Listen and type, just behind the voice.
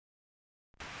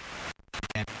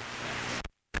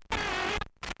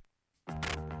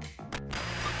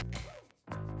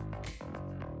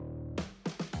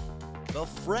The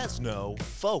Fresno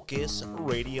Focus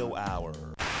Radio Hour.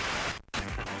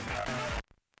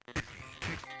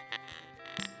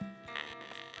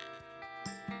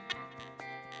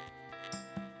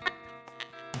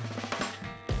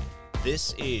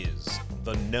 This is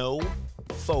the No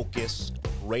Focus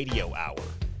Radio Hour.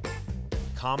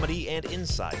 Comedy and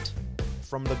insight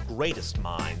from the greatest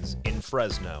minds in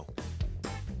Fresno.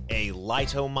 A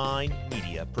Lightomine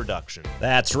Media production.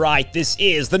 That's right, this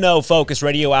is the No Focus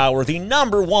Radio Hour, the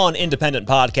 #1 independent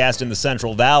podcast in the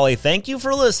Central Valley. Thank you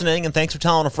for listening, and thanks for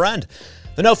telling a friend.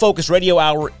 The No Focus Radio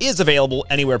Hour is available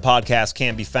anywhere podcasts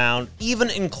can be found, even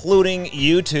including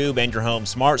YouTube and your home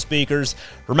smart speakers.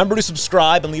 Remember to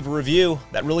subscribe and leave a review.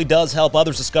 That really does help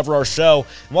others discover our show.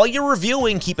 And while you're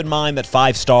reviewing, keep in mind that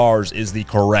 5 stars is the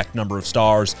correct number of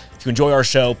stars. If you enjoy our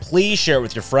show, please share it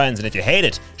with your friends, and if you hate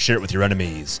it, share it with your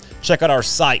enemies. Check out our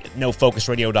site at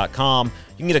nofocusradio.com.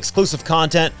 You can get exclusive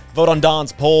content, vote on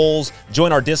Don's polls,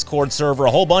 join our Discord server,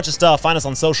 a whole bunch of stuff. Find us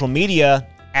on social media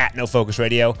at No Focus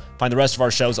Radio. Find the rest of our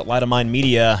shows at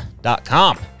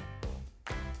lightominemedia.com.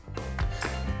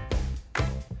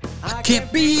 I can't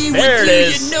be There with it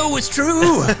you, is. you know it's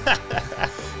true.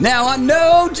 Now I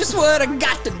know just what I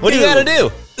got to do. What do you got to do?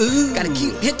 Ooh, gotta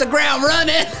hit the ground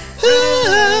running.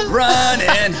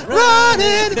 Running.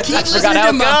 Keep I forgot listening how to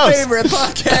it my goes. favorite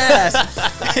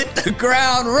podcast. Hit the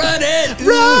ground running.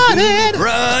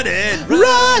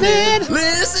 Running.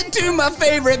 Listen to my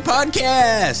favorite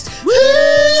podcast.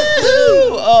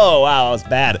 Oh, wow, that was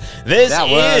bad. This That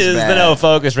was is bad. the No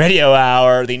Focus Radio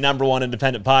Hour, the #1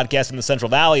 independent podcast in the Central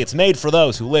Valley. It's made for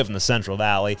those who live in the Central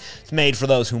Valley. It's made for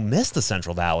those who miss the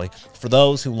Central Valley, for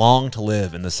those who long to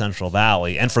live in the Central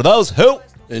Valley, and for those who...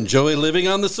 Enjoy living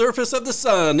on the surface of the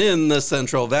sun in the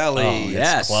Central Valley. Oh,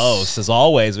 yes. it's close. As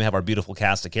always, we have our beautiful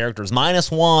cast of characters,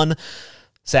 -1.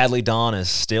 Sadly, Don is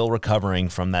still recovering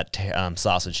from that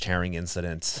sausage tearing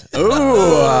incident.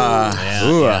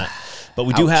 Yeah. But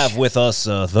we do have with us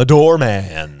the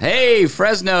doorman. Hey,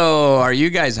 Fresno, are you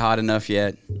guys hot enough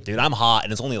yet? Dude, I'm hot,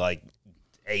 and it's only like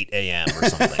 8 a.m. or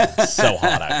something. It's so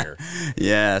hot out here.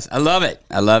 Yes, I love it.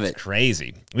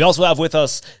 Crazy. We also have with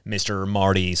us Mr.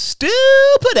 Marty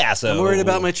Stupidasso. I'm worried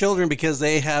about my children because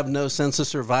they have no sense of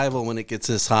survival when it gets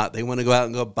this hot. They want to go out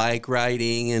and go bike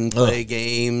riding and play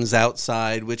games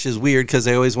outside, which is weird because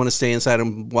they always want to stay inside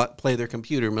and play their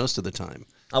computer most of the time.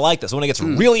 I like this. When it gets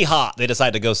really hot, they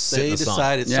decide to go sit in They the sun.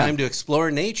 decide it's Yeah. time to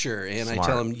explore nature, and Smart. I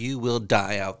tell them, you will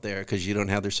die out there because you don't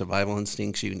have the survival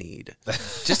instincts you need.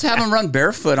 Just have them run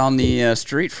barefoot on the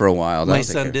street for a while. My That'll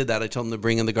take son care. did that. I told him to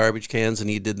bring in the garbage cans, and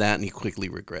he did that, and he quickly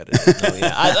regretted it. Oh,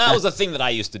 yeah. That was a thing that I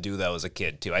used to do, though, as a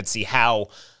kid, too. I'd see how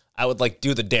I would, like,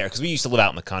 do the dare, because we used to live out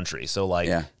in the country, so, like,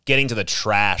 getting to the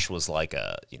trash was like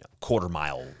a,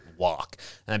 quarter-mile walk.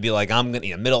 And I'd be like, I'm going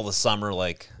to, middle of the summer,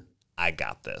 like... I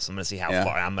got this. I'm going to see how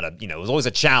far I'm going to, it was always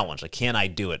a challenge. Like, can I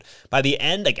do it? By the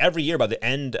end, like every year, by the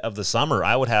end of the summer,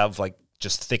 I would have like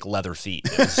just thick leather feet.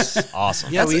 It was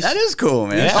awesome. Yeah, That is cool,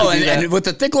 man. Yeah. Oh, and with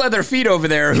the thick leather feet over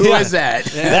there, who is that?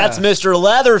 That's Mr.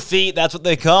 Leatherfeet. That's what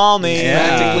they call me.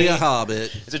 Practically a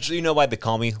hobbit. Is it true? You know why they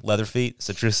call me Leatherfeet? It's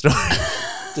a true story.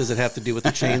 Does it have to do with the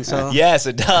chainsaw? Yes,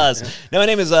 it does. No, my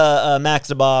name is Max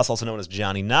DeBoss, also known as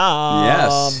Johnny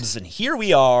Knobs. Yes. And here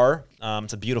we are.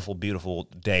 It's a beautiful, beautiful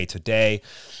day today.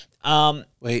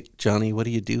 Wait, Johnny, what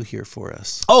do you do here for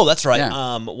us? Oh, that's right.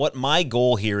 Yeah. What my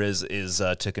goal here is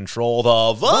to control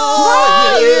the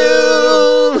volume.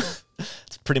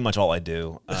 It's pretty much all I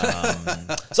do.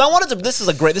 So I wanted to. This is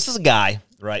a guy,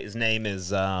 right? His name is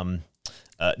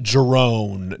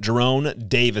Jerome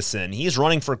Davison. He's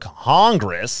running for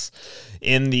Congress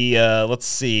in the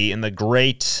in the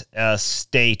great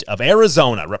state of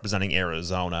Arizona, representing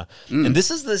Arizona. And this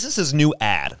is his new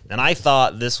ad. And I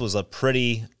thought this was a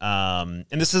pretty and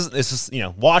this is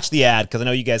watch the ad, because I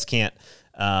know you guys can't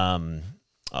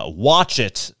watch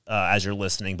it as you're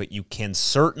listening, but you can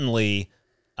certainly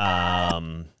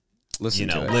Listen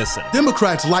to it. listen.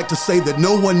 Democrats like to say that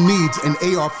no one needs an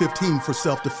AR-15 for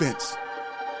self-defense,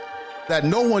 that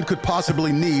no one could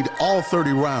possibly need all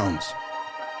 30 rounds.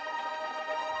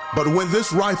 But when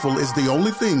this rifle is the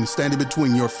only thing standing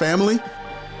between your family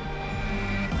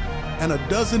and a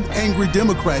dozen angry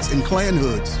Democrats in Klan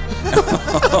hoods,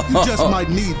 you just might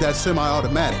need that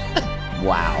semi-automatic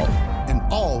Wow. and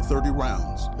all 30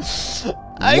 rounds.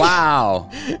 Wow.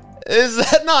 Is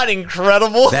that not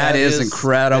incredible? That is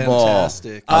incredible.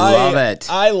 Fantastic. I love it.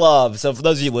 I love. So for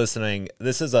those of you listening,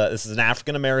 this is an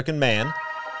African American man,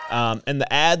 and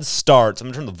the ad starts. I'm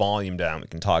gonna turn the volume down. We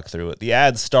can talk through it. The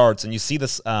ad starts, and you see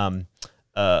this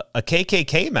a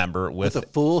KKK member with a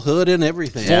full hood and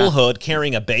everything. full hood,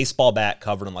 carrying a baseball bat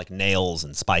covered in like nails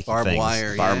and spiky Barbed things.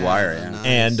 wire. Barbed wire, yeah. Nice.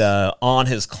 And on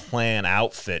his Klan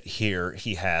outfit here,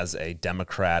 he has a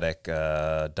Democratic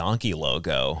donkey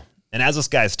logo. And as this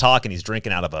guy's talking, he's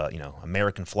drinking out of a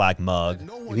American flag mug.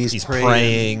 And he's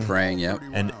praying. Praying, yep.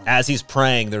 And as he's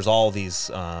praying, there's all these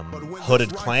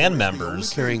hooded Klan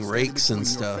members carrying rakes and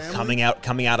stuff. coming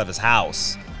out of his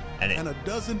house. And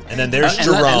then there's And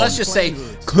Jerome. let's just say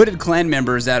hooded Klan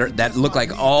members that look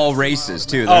like all races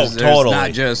too. There's totally.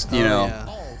 not just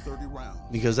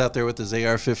He goes out there with his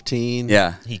AR-15.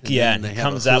 Yeah. He then they have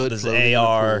comes a out hood with his floating in the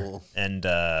AR, pool. and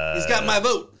He's got my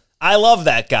vote. I love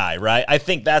that guy, right? I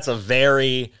think that's a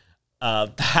very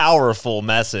powerful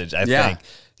message. I think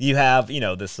you have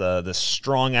this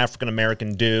strong African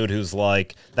American dude who's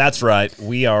like, that's right,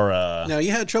 we are. Now,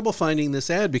 you had trouble finding this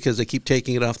ad because they keep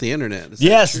taking it off the internet. Is that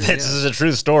Yes, true? this is a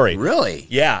true story. Really?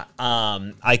 Yeah,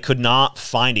 I could not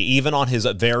find it. Even on his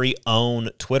very own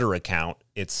Twitter account,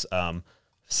 it's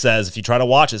says, if you try to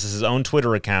watch this is his own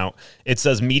Twitter account, it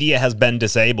says media has been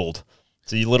disabled.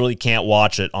 So you literally can't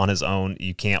watch it on his own.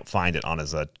 You can't find it on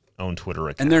his own Twitter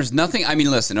account. And there's nothing. I mean,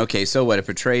 listen. Okay, so what? It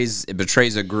betrays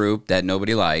a group that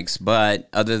nobody likes. But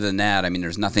other than that, I mean,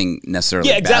 there's nothing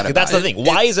necessarily. Yeah, exactly. Bad about That's the thing.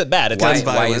 Why is it bad? It's Why- because-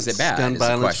 why is it bad Gun is the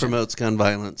violence question. promotes gun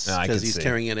violence I because could he's see.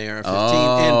 carrying an AR-15.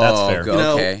 Oh, and That's fair.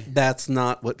 Okay. That's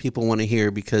not what people want to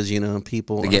hear because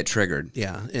people They get triggered.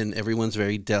 Yeah, and everyone's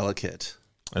very delicate.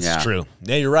 That's Yeah. true.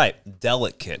 Yeah, you're right.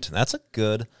 Delicate. That's a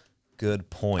good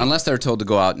point. Unless they're told to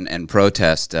go out and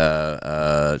protest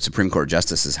Supreme Court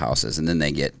justices' houses, and then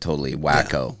they get totally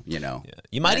wacko.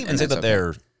 You might even say that's that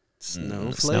they're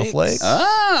Snowflakes.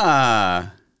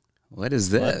 Ah, what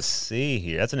is Let's this? see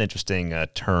here. That's an interesting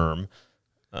term.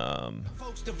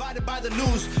 Folks divided by the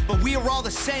news, but we are all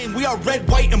the same. We are red,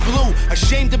 white, and blue.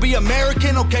 Ashamed to be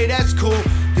American? Okay, that's cool.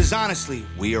 Cause honestly,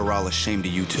 we are all ashamed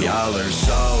of you too. Y'all are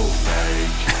so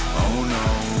fake. Oh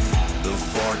no. The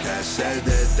forecast said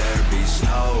that there'd be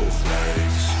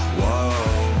snowflakes. Whoa.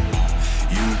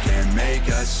 You can make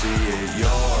us see it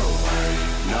your way.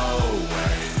 No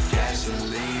way.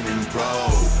 Gasoline and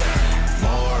propane.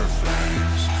 More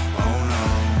flames. Oh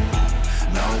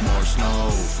no. No more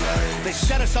snowflakes. They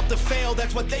set us up to fail,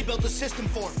 that's what they built the system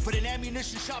for. Put an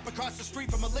ammunition shop across the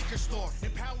street from a liquor store.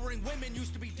 Empowering women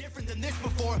used to be different than this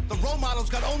before. The role models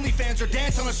got OnlyFans or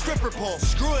dance on a stripper pole.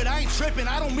 Screw it, I ain't tripping,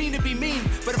 I don't mean to be mean.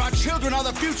 But if our children are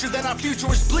the future, then our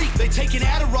future is bleak. They take an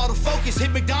Adderall to focus,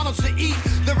 hit McDonald's to eat.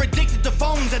 They're addicted to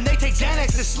phones and they take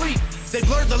Xanax to sleep. They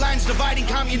blurred the lines dividing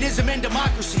communism and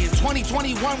democracy. In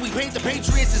 2021, we paint the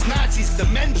patriots as Nazis. The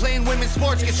men playing women's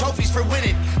sports get trophies for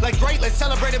winning. Like, great, let's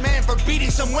celebrate a man for beating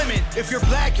some women. If you're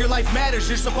black, your life matters,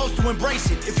 you're supposed to embrace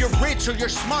it. If you're rich or you're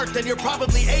smart, then you're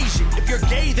probably Asian. If you're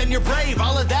gay, then you're brave,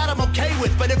 all of that I'm okay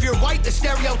with. But if you're white, the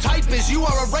stereotype is you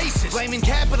are a racist. Blaming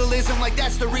capitalism like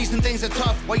that's the reason things are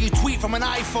tough. While you tweet from an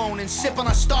iPhone and sip on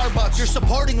a Starbucks. You're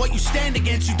supporting what you stand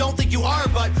against, you don't think you are,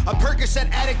 but a Percocet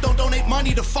addict don't donate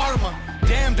money to pharma.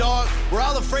 Damn, dog, we're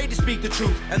all afraid to speak the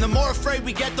truth. And the more afraid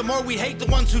we get, the more we hate the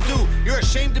ones who do. You're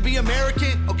ashamed to be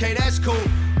American? Okay, that's cool.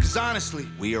 Cause honestly,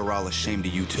 we are all ashamed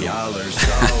of you too. Y'all are so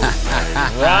fake.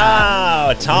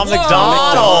 Wow, Tom Whoa.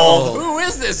 McDonald. Who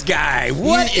is this guy?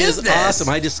 What He is this? awesome.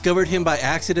 I discovered him by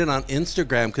accident on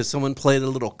Instagram because someone played a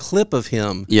little clip of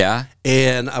him. Yeah.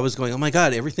 And I was going, oh my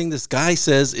God, everything this guy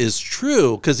says is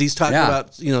true because he's talking Yeah.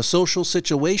 about, social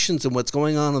situations and what's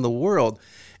going on in the world.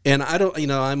 And I don't,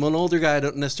 I'm an older guy. I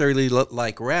don't necessarily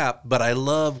like rap, but I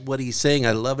love what he's saying.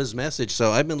 I love his message.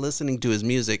 So I've been listening to his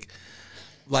music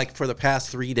like for the past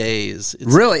 3 days.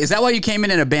 Really? Is that why you came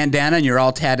in a bandana and you're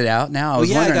all tatted out now? Oh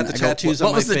yeah, I got wondering, the tattoos what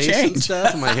on my was the face change? and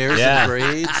stuff, and my hair's Yeah. in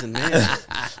braids, and man,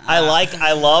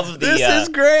 I love the. This is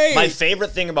great. My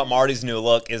favorite thing about Marty's new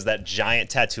look is that giant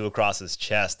tattoo across his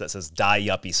chest that says "Die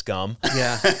Yuppie Scum."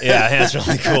 yeah. Yeah, that's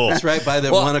really cool. That's right by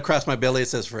the Well- one across my belly. It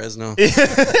says Fresno.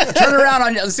 Turn around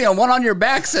on one on your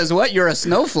back says what? You're a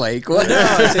snowflake. What? No,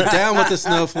 I said down with the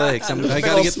snowflakes. I got to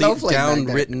Little get the snowflake down back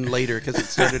there. written later because it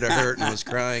started to hurt and I was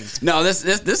crying. No,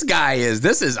 this guy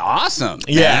is awesome.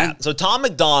 Yeah. man. So Tom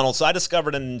McDonald, I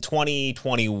discovered in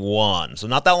 2021, so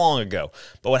not that long ago.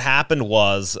 But what happened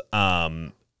was,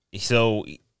 so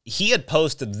he had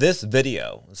posted this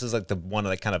video. This is like the one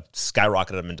that kind of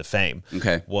skyrocketed him into fame.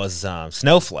 Okay. Was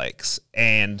snowflakes,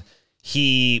 and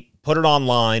he put it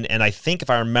online. And I think if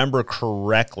I remember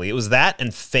correctly, it was that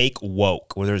and Fake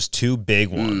Woke, where there's two big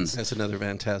ones. That's another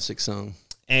fantastic song.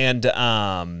 And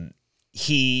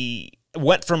he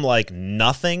went from like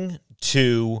nothing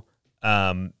to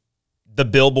the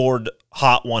Billboard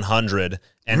Hot 100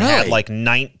 and had Really? like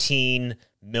 19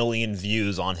 million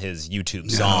views on his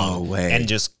YouTube song. No way. And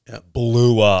just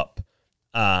blew up,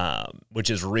 which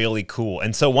is really cool.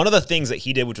 And so one of the things that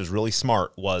he did, which was really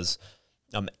smart, was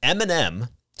Eminem.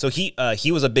 So he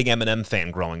was a big Eminem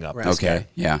fan growing up. Right. Okay,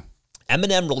 yeah.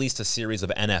 Eminem released a series of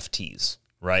NFTs,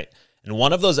 right? And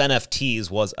one of those NFTs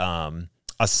was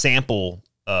a sample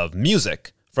of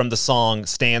music from the song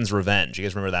Stan's Revenge. You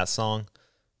guys remember that song?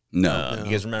 No.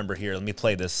 You guys remember here? Let me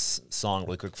play this song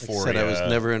really quick for you. I was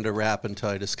never into rap until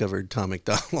I discovered Tom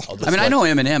McDonald. I mean, I know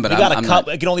Eminem, but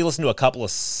I can only listen to a couple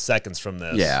of seconds from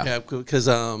this. Yeah. Yeah, because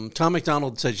Tom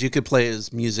McDonald says you could play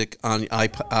his music on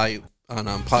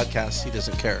podcasts. He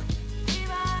doesn't care.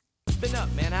 Spin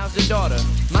up, man. How's your daughter?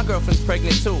 My girlfriend's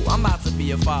pregnant too. I'm about to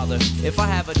be a father. If I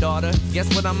have a daughter, guess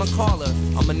what I'ma call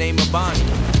her? I'ma name her Bonnie.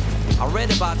 I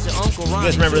read about your Uncle Ronnie. You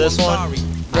guys remember this one?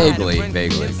 Vaguely.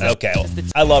 Okay, well,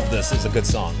 I love this. It's a good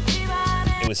song.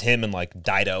 It was him and like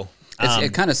Dido.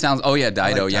 It kind of sounds. Oh yeah,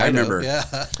 Dido. Like I Dido, remember.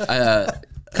 Yeah.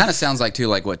 Kind of sounds like too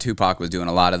like what Tupac was doing.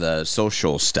 A lot of the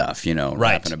social stuff, Right.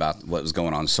 rapping about what was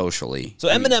going on socially. So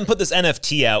Eminem put this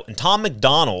NFT out, and Tom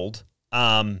McDonald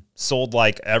sold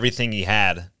like everything he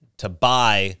had to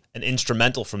buy an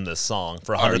instrumental from this song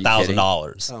for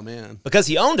 $100,000. Oh man. Because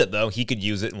he owned it, though, he could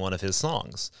use it in one of his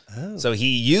songs. Oh. So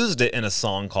he used it in a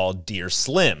song called Dear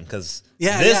Slim. Because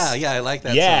Yeah, I like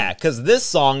that. Yeah, song. because this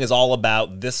song is all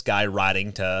about this guy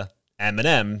writing to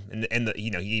Eminem, and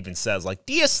he even says like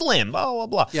Dear Slim, blah blah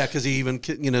blah. Yeah, because he even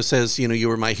says you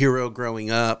were my hero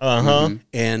growing up,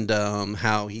 and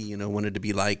how he wanted to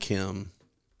be like him.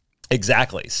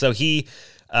 Exactly. So he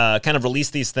kind of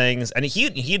released these things, and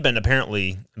he had been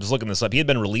apparently, I'm just looking this up, he had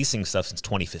been releasing stuff since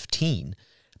 2015,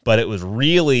 but it was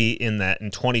really in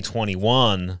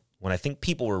 2021 when I think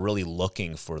people were really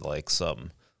looking for like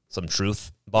some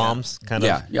truth bombs, kind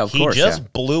of. Yeah, of he course. He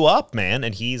just blew up, man,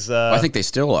 and he's. I think they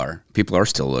still are. People are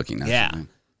still looking.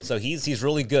 So he's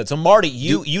really good. So Marty,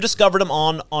 you discovered him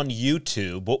on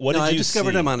YouTube. What did you see? I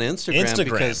discovered him on Instagram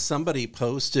because somebody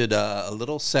posted a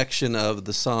little section of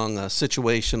the song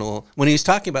 "Situational." When he's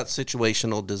talking about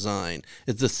situational design,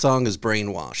 the song is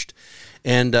 "Brainwashed,"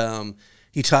 and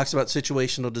he talks about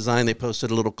situational design. They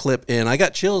posted a little clip, and I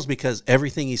got chills because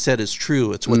everything he said is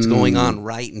true. It's what's going on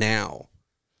right now.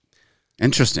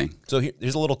 Interesting. So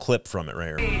here's a little clip from it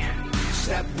right here.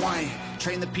 Step 1,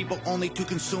 train the people only to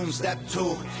consume. Step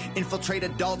 2, infiltrate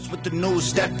adults with the news.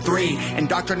 Step 3,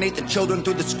 indoctrinate the children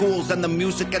through the schools and the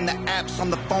music and the apps on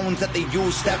the phones that they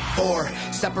use. Step 4,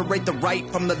 separate the right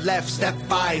from the left. Step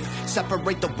 5,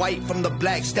 separate the white from the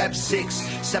black. Step 6,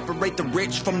 separate the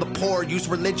rich from the poor. Use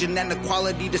religion and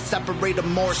equality to separate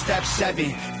them more. Step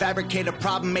 7, fabricate a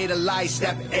problem, made a lie.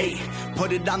 Step 8,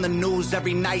 put it on the news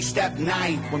every night. Step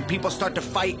 9, when people start to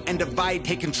fight and divide,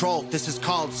 take control. This is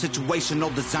called situational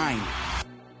design.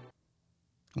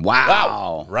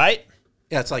 Wow. Right?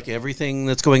 Yeah, it's like everything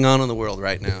that's going on in the world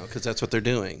right now because that's what they're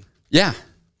doing. Yeah.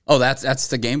 Oh, that's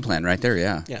the game plan right there.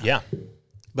 Yeah. Yeah.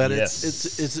 But Yes.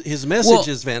 it's his message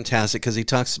is fantastic because he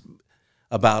talks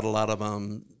about a lot of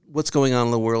what's going on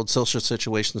in the world, social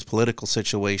situations, political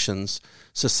situations,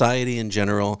 society in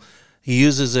general. He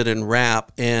uses it in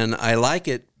rap, and I like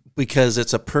it because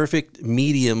it's a perfect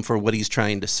medium for what he's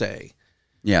trying to say.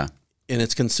 Yeah. And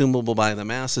it's consumable by the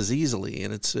masses easily,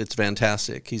 and it's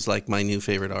fantastic. He's like my new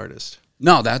favorite artist.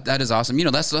 No, that is awesome.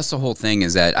 That's the whole thing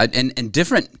is that and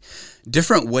different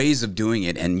ways of doing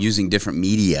it and using different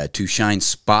media to shine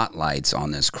spotlights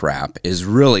on this crap is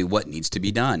really what needs to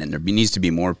be done, and there needs to be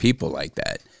more people like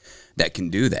that can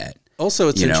do that. Also,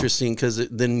 it's interesting because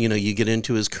then you get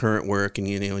into his current work, and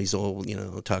he's all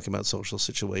talking about social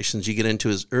situations. You get into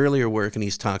his earlier work, and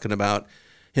he's talking about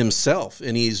himself,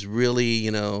 and he's really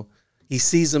he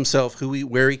sees himself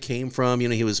where he came from.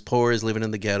 He was poor, he's living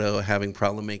in the ghetto, having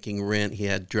problem making rent. He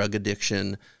had drug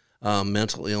addiction,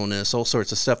 mental illness, all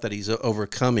sorts of stuff that he's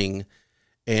overcoming.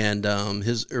 And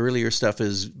his earlier stuff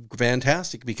is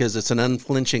fantastic because it's an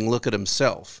unflinching look at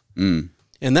himself. And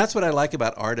that's what I like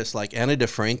about artists like Anna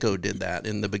DeFranco did that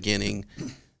in the beginning.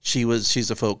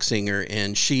 She's a folk singer,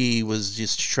 and she was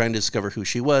just trying to discover who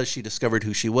she was. She discovered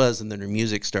who she was, and then her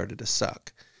music started to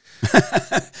suck.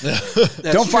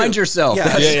 Don't find yourself.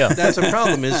 Yeah. That's a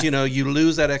problem is, you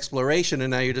lose that exploration,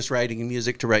 and now you're just writing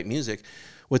music to write music.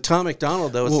 With Tom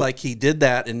McDonald, though, it's like he did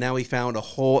that, and now he found a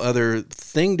whole other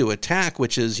thing to attack,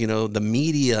 which is, the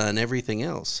media and everything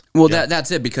else. Well,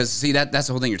 that's it, because, see, that's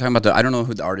the whole thing. You're talking about I don't know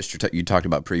who the artist you talked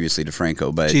about previously,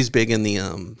 DeFranco, but... She's big in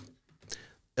the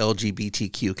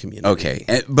LGBTQ community.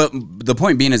 Okay, but the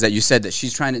point being is that you said that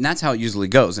she's trying to, and that's how it usually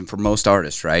goes, and for most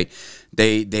artists, right,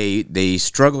 they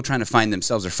struggle trying to find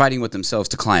themselves. They're fighting with themselves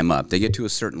to climb up. They get to a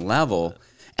certain level,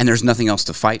 and there's nothing else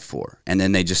to fight for. And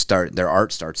then they just their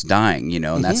art starts dying,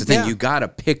 and that's the thing. Yeah. You got to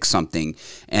pick something.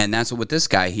 And that's what with this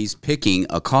guy, he's picking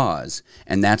a cause.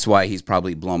 And that's why he's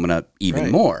probably blowing up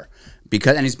even more.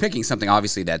 And he's picking something,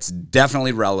 obviously, that's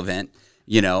definitely relevant,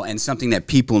 and something that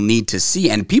people need to see.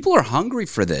 And people are hungry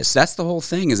for this. That's the whole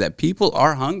thing, is that people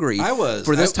are hungry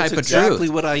for this type of exactly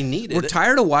truth. what I needed. We're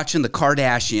tired of watching the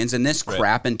Kardashians and this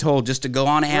crap and told just to go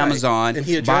on Amazon,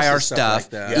 And buy our stuff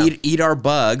stuff, like that. eat our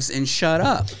bugs, and shut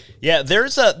up. Yeah,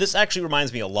 this actually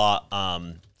reminds me a lot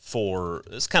for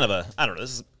this kind of I don't know,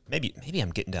 this is maybe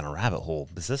I'm getting down a rabbit hole.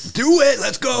 Is this? Do it.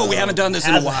 Let's go. We haven't done this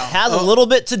in a while. Has a little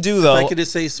bit to do, though. If I could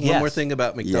just say one more thing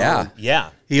about McDonald. Yeah.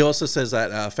 He also says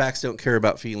that facts don't care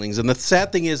about feelings. And the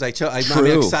sad thing is, I'm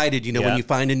True. excited, when you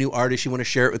find a new artist, you want to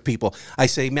share it with people. I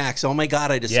say, Max, oh my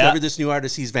God, I discovered this new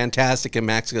artist. He's fantastic. And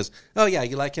Max goes, oh yeah,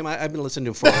 you like him? I've been listening to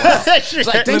him for a while. It's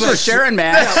like, thanks for sharing,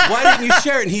 man. Yeah, why didn't you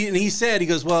share it? And he said, he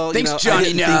goes, well, Thanks, I Johnny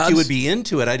didn't think Nubs. you would be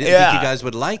into it. I didn't think you guys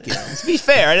would like it. To be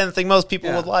fair, I didn't think most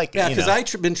people would like it. Yeah, because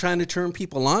I've been trying to turn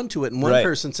people onto it. And one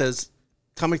person says,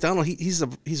 Tom McDonald, he's a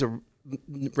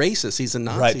racist. He's a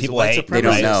Nazi. Right, He's people a white hate- supremacist. they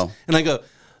don't know. And I go,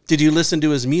 did you listen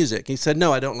to his music? He said,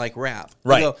 no, I don't like rap.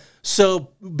 Right. I go, so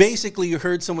basically you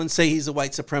heard someone say he's a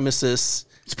white supremacist.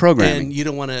 It's programming. And you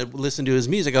don't want to listen to his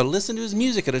music. I go, listen to his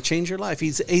music. It'll change your life.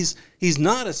 He's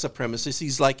not a supremacist.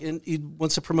 He's he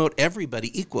wants to promote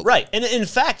everybody equally. Right. And in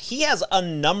fact, he has a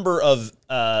number of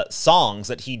songs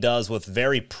that he does with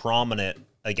very prominent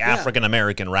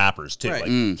African-American rappers, too. Right.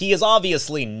 Like, he is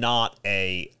obviously not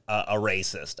a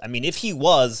racist. I mean, if he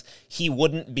was, he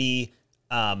wouldn't be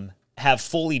have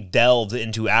fully delved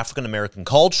into African-American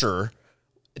culture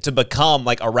to become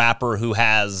like a rapper who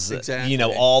has,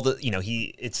 all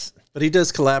the, But he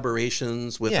does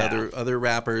collaborations with Yeah. other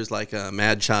rappers like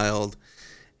Mad Child,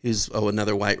 who's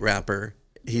another white rapper.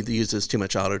 He uses too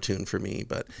much auto-tune for me.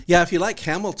 But yeah, if you like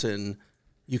Hamilton,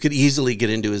 you could easily get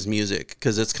into his music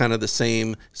because it's kind of the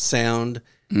same sound,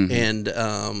 and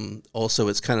also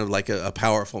it's kind of like a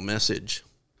powerful message.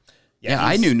 Yeah,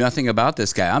 I knew nothing about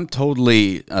this guy. I'm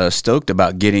totally stoked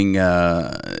about getting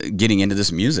into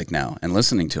this music now and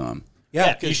listening to him.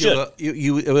 Yeah, you should.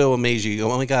 It will amaze you. You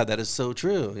go, oh my God, that is so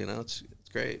true. It's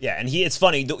great. Yeah, and it's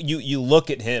funny. You look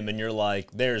at him and you're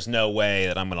like, "There's no way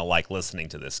that I'm going to like listening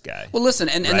to this guy." Well, listen,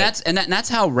 and that's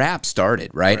how rap started,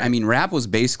 right? I mean, rap was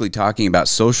basically talking about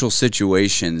social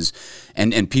situations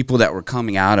and people that were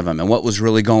coming out of them and what was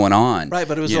really going on. Right,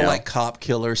 but it was all like cop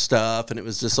killer stuff, and it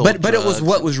was just but it was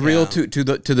what was real to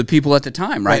the people at the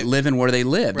time, right? Right. Living where they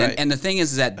lived, Right. and the thing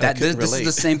is that this is relate.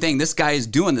 the same thing. This guy is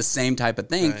doing the same type of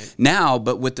thing Right. now,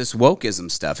 but with this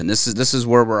wokeism stuff, and this is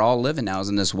where we're all living now, is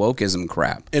in this wokeism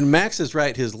crap. And Max is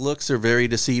right. His looks are very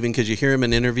deceiving because you hear him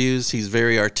in interviews. He's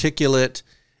very articulate,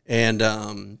 and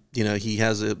he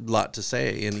has a lot to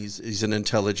say, and he's an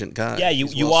intelligent guy. Yeah,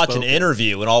 He's you watch an well-spoken.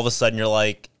 interview and all of a sudden you're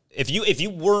like, if you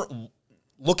weren't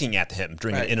looking at him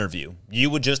during an Right. interview, you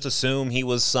would just assume he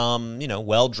was some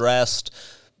well dressed,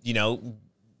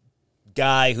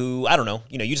 guy who I don't know.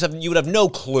 You would have no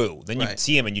clue. Then you'd Right.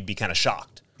 see him and you'd be kind of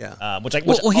shocked. Yeah. Which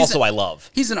he's I love.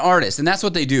 He's an artist, and that's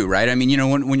what they do, right? I mean,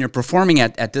 when you're performing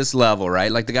at this level,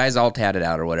 right? Like the guy's all tatted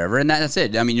out or whatever, and that's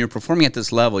it. I mean, you're performing at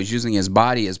this level. He's using his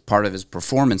body as part of his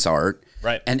performance art,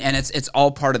 Right. And it's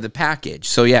all part of the package.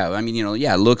 So yeah, I mean,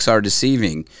 looks are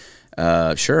deceiving,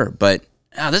 sure, but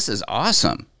this is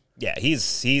awesome. Yeah,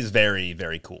 he's very,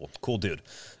 very cool. Cool dude.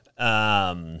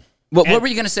 What were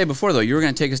you going to say before, though? You were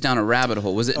going to take us down a rabbit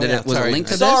hole. Was it? Was it sorry. linked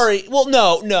to this? Sorry. Well,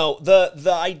 no.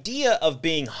 The idea of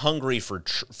being hungry for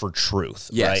truth,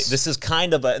 Yes. right? This is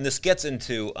kind of and this gets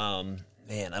into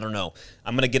man, I don't know.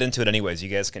 I'm going to get into it anyways. You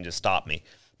guys can just stop me.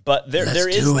 But there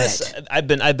is do this. it. I've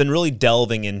been really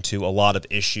delving into a lot of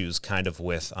issues, kind of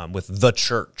with the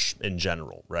church in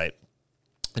general, right?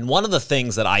 And one of the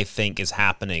things that I think is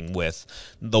happening with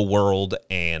the world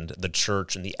and the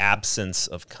church, and the absence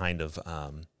of kind of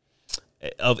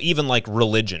even like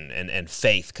religion and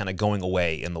faith kind of going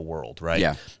away in the world, right?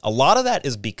 Yeah. A lot of that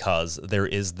is because there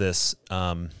is this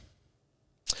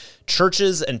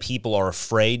churches and people are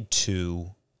afraid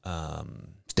to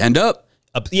Stand up.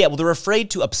 they're afraid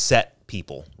to upset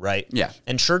people, right? Yeah.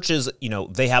 And churches,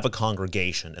 they have a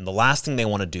congregation, and the last thing they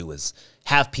want to do is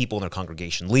have people in their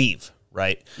congregation leave,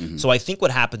 right? Mm-hmm. So I think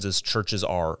what happens is churches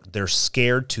they're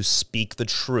scared to speak the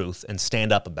truth and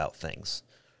stand up about things.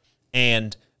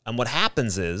 And what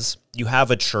happens is you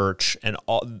have a church, and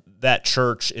that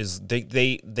church is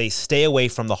they stay away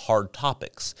from the hard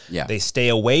topics. Yeah. They stay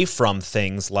away from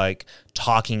things like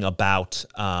talking about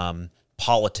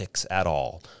politics at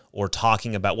all, or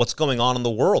talking about what's going on in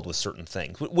the world with certain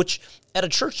things, which at a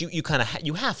church you kind of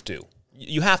you have to,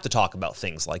 you have to talk about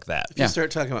things like that. If you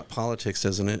start talking about politics,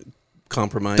 doesn't it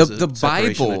compromise the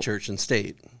separation Bible of church and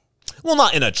state? Well,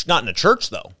 not in a church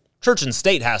though. Church and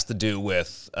state has to do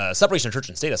with separation of church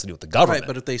and state has to do with the government. Right,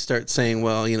 but if they start saying,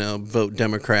 well, vote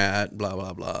Democrat, blah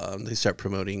blah blah, and they start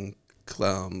promoting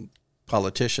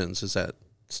politicians, is that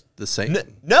the same?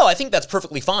 No, I think that's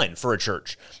perfectly fine for a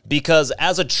church, because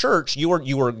as a church, you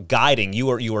are guiding, you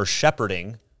are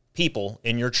shepherding people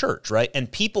in your church, right?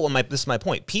 And people, this is my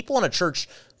point, people in a church,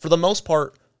 for the most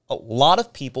part, a lot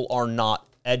of people are not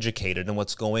educated in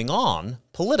what's going on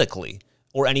politically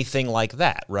or anything like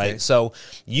that, right? Okay. So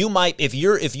you might, if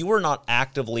you were not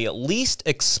actively at least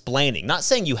explaining, not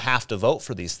saying you have to vote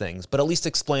for these things, but at least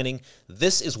explaining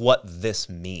this is what this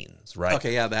means, right?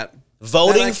 Okay, yeah, that.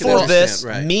 Voting for this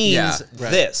means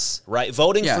this, right?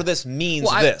 Voting for this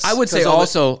means this. I would say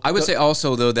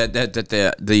also though that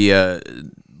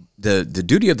the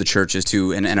duty of the church is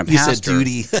to, and a pastor. You said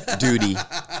duty. Duty.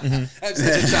 I'm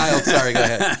such a child. Sorry, go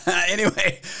ahead.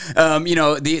 Anyway,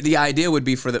 the idea would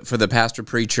be for the pastor,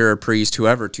 preacher, priest,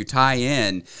 whoever, to tie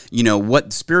in,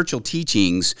 what spiritual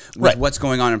teachings with what's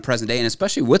going on in present day, and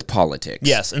especially with politics.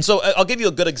 Yes, and so I'll give you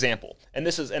a good example, and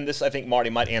this I think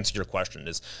Marty might answer your question.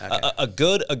 Is okay. a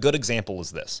good example is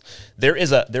this. There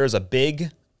is a big.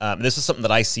 This is something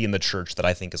that I see in the church that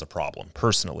I think is a problem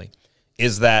personally,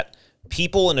 is that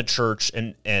people in a church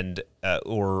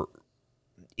or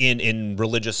in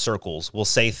religious circles will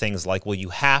say things like, well, you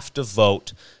have to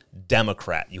vote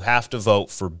Democrat. You have to vote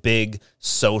for big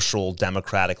social,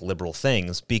 democratic, liberal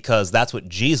things because that's what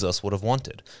Jesus would have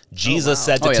wanted. Jesus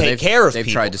said to take care of people.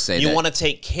 They've tried to say you want to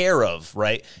take care of,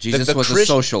 right? Jesus was a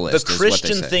socialist. The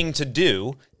Christian thing to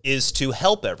do is to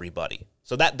help everybody.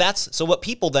 So that's what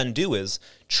people then do is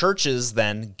churches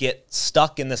then get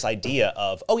stuck in this idea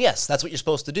of, oh yes, that's what you're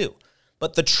supposed to do.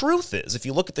 But the truth is, if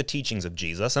you look at the teachings of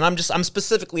Jesus, and I'm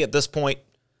specifically at this point,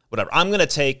 whatever, I'm going to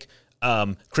take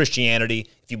Christianity.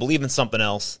 If you believe in something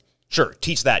else, sure,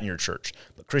 teach that in your church.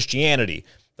 But Christianity,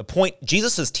 the point,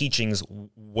 Jesus' teachings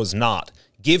was not,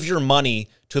 give your money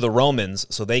to the Romans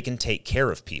so they can take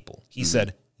care of people. He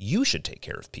said, you should take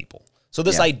care of people. So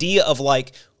this idea of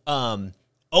like,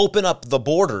 open up the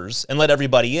borders and let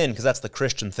everybody in because that's the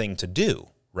Christian thing to do,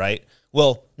 right?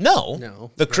 Well, no.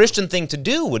 The Christian thing to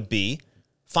do would be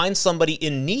find somebody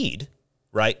in need,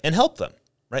 right, and help them,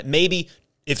 right? Maybe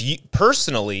if you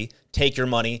personally take your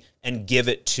money and give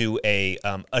it to a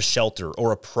shelter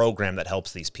or a program that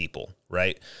helps these people,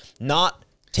 right? Not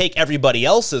take everybody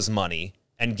else's money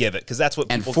and give it, because that's what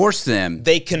people... And force them...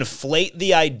 They conflate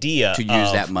the idea to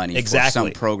use that money for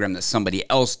some program that somebody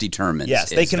else determines Yes,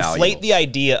 they conflate valuable. The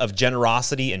idea of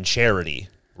generosity and charity,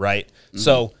 right? Mm-hmm.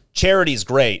 So charity's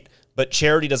great, but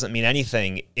charity doesn't mean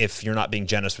anything if you're not being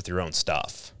generous with your own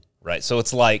stuff, right? So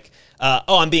it's like,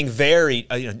 I'm being very,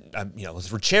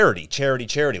 for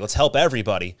charity. Let's help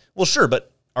everybody. Well, sure,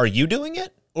 but are you doing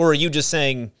it? Or are you just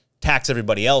saying tax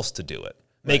everybody else to do it?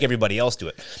 Make everybody else do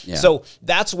it. Yeah. So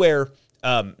that's where,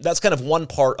 that's kind of one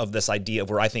part of this idea of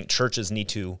where I think churches need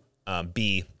to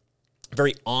be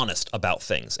very honest about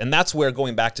things. And that's where,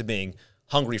 going back to being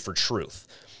hungry for truth,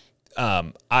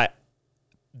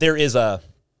 there is a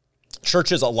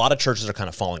lot of churches are kind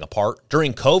of falling apart.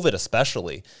 During COVID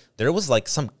especially, there was like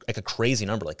a crazy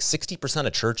number, like 60%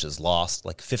 of churches lost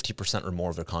like 50% or more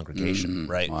of their congregation,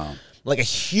 right? Wow. Like a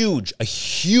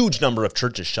huge number of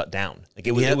churches shut down. Like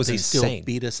it was they insane. Still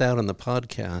beat us out on the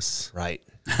podcasts. Right.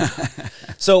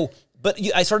 So, but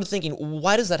I started thinking,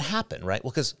 why does that happen, right?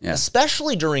 Well, because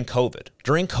especially during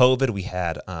COVID, we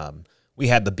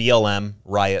had the BLM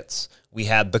riots. We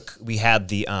had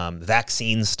the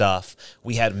vaccine stuff.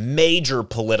 We had major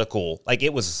political,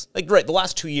 it was the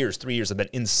last 3 years have been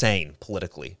insane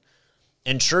politically.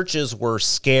 And churches were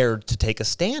scared to take a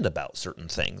stand about certain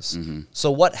things. Mm-hmm. So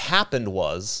what happened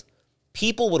was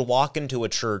people would walk into a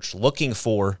church looking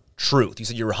for truth. You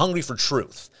said you were hungry for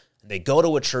truth. They go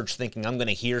to a church thinking, I'm going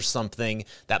to hear something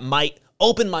that might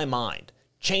open my mind,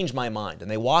 change my mind. And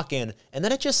they walk in, and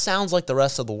then it just sounds like the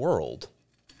rest of the world.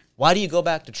 Why do you go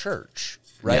back to church,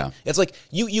 right? Yeah. It's like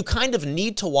you kind of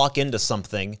need to walk into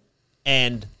something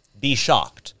and be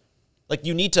shocked. Like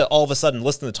you need to all of a sudden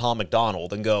listen to Tom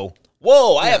McDonald and go,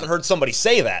 whoa, I haven't heard somebody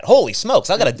say that. Holy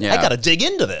smokes, I gotta dig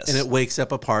into this. And it wakes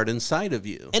up a part inside of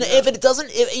you. And if it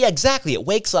doesn't, exactly, it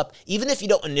wakes up, even if you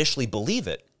don't initially believe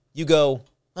it, you go,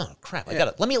 oh crap,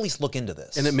 let me at least look into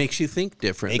this. And it makes you think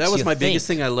different. That was my biggest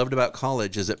thing I loved about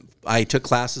college, is that I took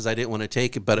classes I didn't want to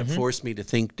take, but it forced me to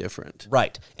think different.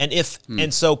 Right. And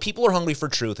and so people are hungry for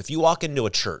truth. If you walk into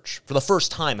a church, for the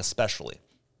first time especially,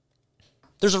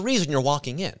 there's a reason you're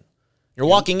walking in. You're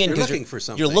walking in You're because looking for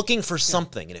something. You're looking for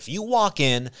something. And if you walk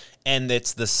in and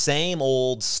it's the same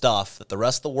old stuff that the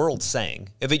rest of the world's saying,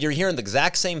 if you're hearing the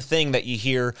exact same thing that you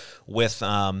hear with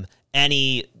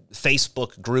any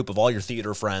Facebook group of all your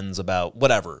theater friends about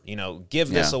whatever,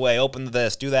 give this away, open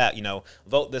this, do that,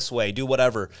 vote this way, do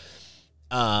whatever.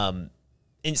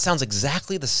 It sounds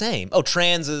exactly the same. Oh,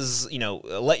 trans is,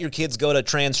 let your kids go to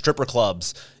trans stripper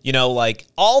clubs, like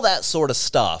all that sort of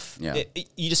stuff. Yeah.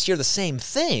 You just hear the same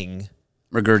thing.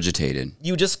 Regurgitated.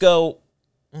 You just go,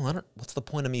 what's the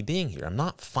point of me being here? I'm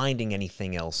not finding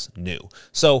anything else new.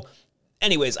 So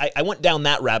anyways, I went down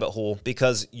that rabbit hole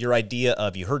because your idea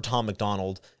of you heard Tom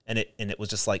MacDonald and it was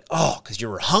just like, because you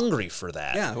were hungry for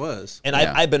that. Yeah, it was. And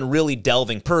I've been really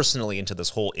delving personally into this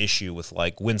whole issue with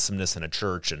like winsomeness in a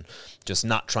church and just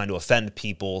not trying to offend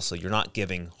people, so you're not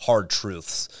giving hard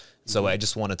truths. So I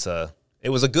just wanted to, it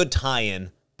was a good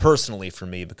tie-in personally for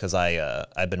me because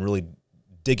I've been really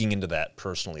digging into that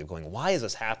personally of going, why is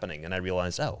this happening? And I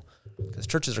realized, because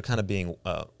churches are kind of being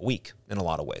weak in a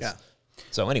lot of ways. Yeah.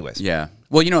 So anyways. Yeah.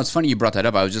 Well, it's funny you brought that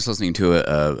up. I was just listening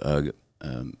to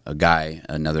a guy,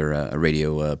 another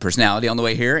radio personality on the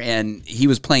way here, and he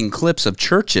was playing clips of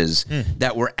churches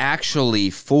that were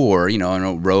actually for, I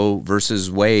know Roe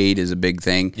versus Wade is a big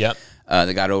thing. Yep.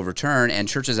 That got overturned, and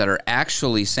churches that are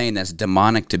actually saying that's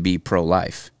demonic to be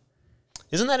pro-life.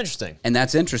 Isn't that interesting? And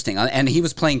that's interesting. And he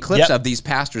was playing clips of these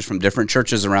pastors from different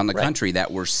churches around the country that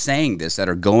were saying this, that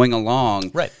are going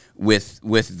along with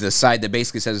the side that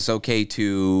basically says it's okay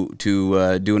to do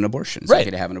an abortion. It's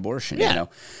okay to have an abortion, and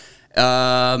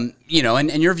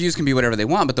your views can be whatever they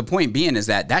want, but the point being is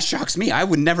that shocks me. I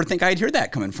would never think I'd hear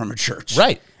that coming from a church.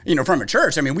 Right. From a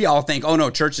church. I mean, we all think, oh no,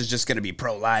 church is just going to be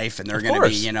pro-life and they're going to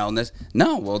be, and this.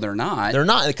 No, well, they're not. They're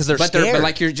not because they're scared. But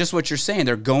like what you're saying,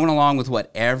 they're going along with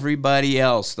what everybody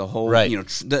else, the whole,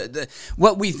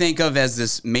 what we think of as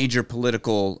this major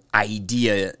political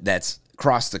idea that's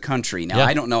across the country. Now,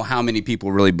 I don't know how many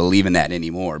people really believe in that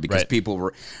anymore because people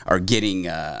are getting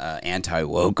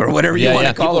anti-woke or whatever you want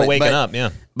to call people it. Are waking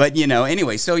up, But,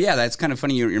 anyway, so that's kind of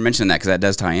funny you're mentioning that because that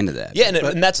does tie into that. Yeah,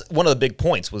 and that's one of the big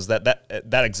points was that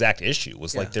exact issue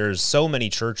was like there's so many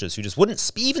churches who just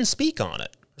wouldn't even speak on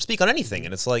it or speak on anything.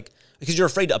 And it's like, because you're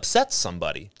afraid to upset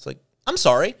somebody. It's like, I'm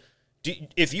sorry.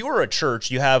 If you are a church,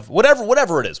 you have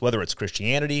whatever it is, whether it's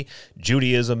Christianity,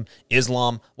 Judaism,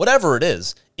 Islam, whatever it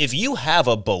is, if you have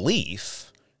a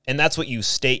belief and that's what you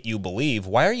state you believe,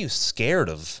 why are you scared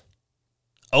of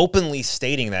openly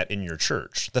stating that in your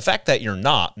church? The fact that you're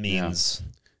not means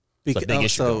it's a big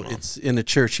issue going on. It's in a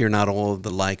church, you're not all of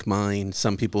the like mind.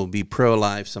 Some people will be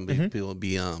pro-life. Some people will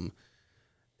be, I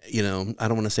don't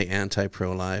want to say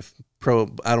anti-pro-life. I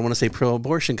don't want to say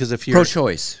pro-abortion because if you're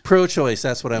pro-choice,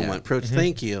 that's what I want.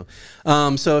 Thank you.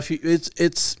 So if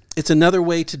it's another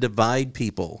way to divide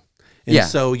people, and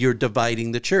so you're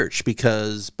dividing the church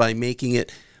because by making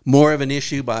it more of an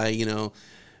issue, by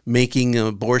making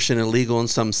abortion illegal in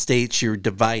some states, you're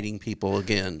dividing people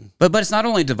again. But it's not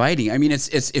only dividing. I mean, it's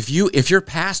if your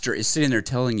pastor is sitting there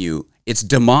telling you it's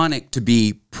demonic to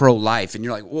be pro-life, and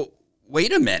you're like, well,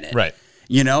 wait a minute, right?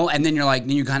 And then you're like,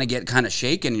 then you kind of get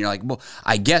shaken, and you're like, well,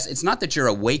 I guess it's not that you're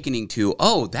awakening to,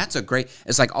 that's a great.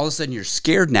 It's like all of a sudden you're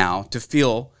scared now to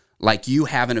feel like you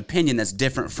have an opinion that's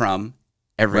different from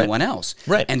everyone else,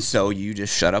 right? And so you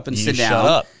just shut up and sit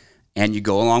down, and you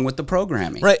go along with the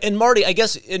programming, right? And Marty, I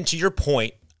guess, and to your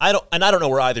point, I don't know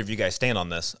where either of you guys stand on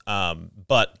this,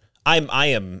 but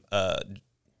I'm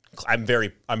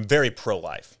very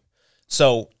pro-life.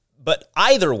 So, but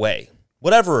either way,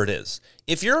 whatever it is,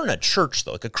 if you're in a church,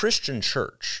 though, like a Christian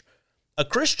church's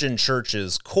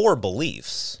core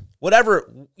beliefs, whatever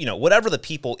the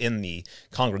people in the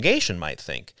congregation might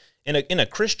think, in a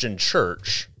Christian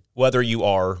church, whether you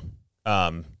are,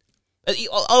 I'll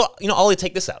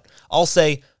take this out. I'll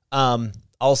say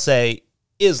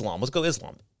Islam. Let's go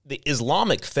Islam. The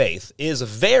Islamic faith is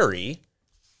very,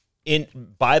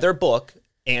 by their book,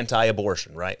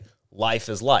 anti-abortion, right? Life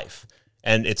is life.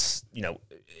 And it's,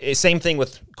 same thing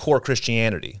with core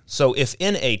Christianity. So if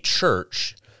in a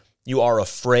church you are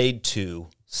afraid to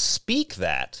speak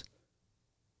that,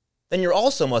 then you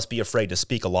also must be afraid to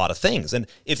speak a lot of things. And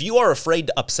if you are afraid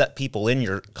to upset people in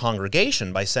your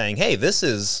congregation by saying, hey, this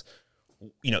is,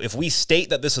 if we state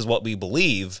that this is what we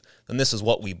believe, then this is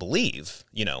what we believe,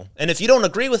 And if you don't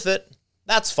agree with it,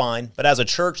 that's fine. But as a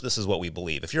church, this is what we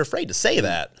believe. If you're afraid to say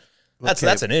that,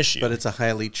 that's an issue. But it's a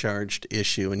highly charged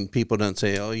issue, and people don't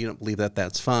say, oh, you don't believe that,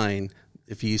 that's fine.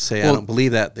 if you say I don't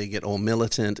believe that, they get all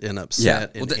militant and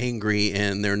upset Yeah. and angry,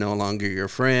 and they're no longer your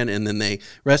friend. And then the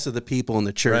rest of the people in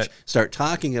the church start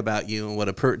talking about you and what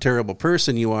a terrible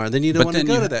person you are. Then you don't want to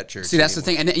go to that church. See, that's the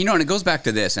thing, and and it goes back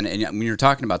to this. And when you're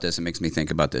talking about this, it makes me think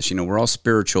about this. We're all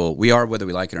spiritual. We are, whether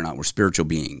we like it or not. We're spiritual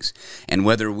beings, and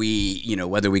whether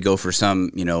we go for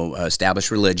some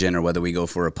established religion, or whether we go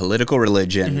for a political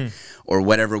religion, or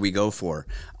whatever we go for.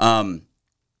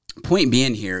 Point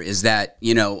being here is that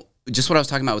just what I was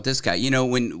talking about with this guy,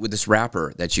 with this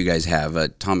rapper that you guys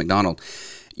have, Tom McDonald,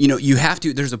 you have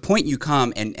to, there's a point you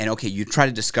come and okay, you try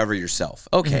to discover yourself.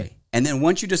 Okay. And then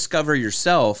once you discover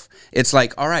yourself, it's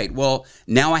like, all right, well,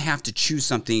 now I have to choose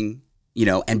something,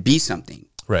 and be something.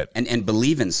 Right. And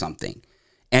believe in something.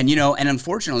 And, and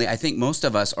unfortunately, I think most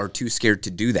of us are too scared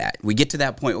to do that. We get to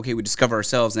that point, okay, we discover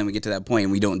ourselves, and then we get to that point,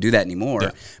 and we don't do that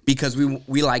anymore because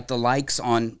we like the likes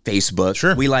on Facebook.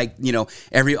 Sure. We like,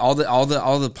 all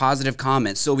the positive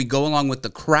comments. So we go along with the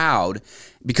crowd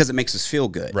because it makes us feel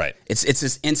good. Right. It's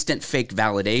this instant fake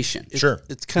validation.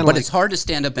 It's kind of But it's hard to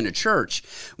stand up in a church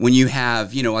when you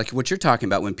have, like what you're talking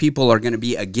about, when people are going to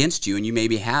be against you and you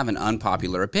maybe have an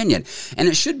unpopular opinion. And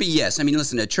it should be, yes. I mean,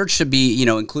 listen, a church should be,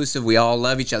 inclusive. We all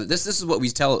love each other. This is what we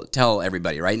tell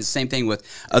everybody, right? And the same thing with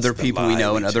other people we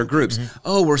know in other groups.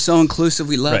 Oh, we're so inclusive.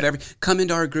 We love come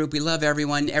into our group. We love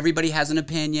everyone. Everybody has an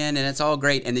opinion and it's all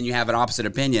great. And then you have an opposite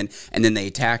opinion and then they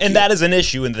attack you. And that is an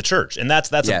issue in the church. And that's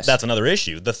another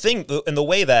issue. The thing, and the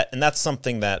way that, and that's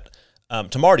something that,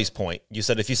 to Marty's point, you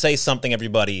said if you say something,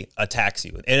 everybody attacks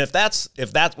you. And if that's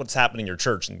what's happening in your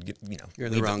church, and you're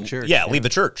in the wrong church. Yeah, leave the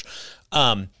church.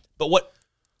 But what,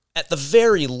 at the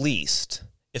very least,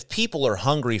 if people are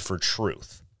hungry for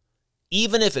truth,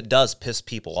 even if it does piss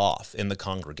people off in the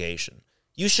congregation,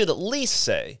 you should at least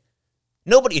say,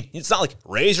 it's not like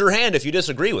raise your hand if you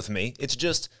disagree with me. It's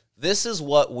just, this is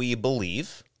what we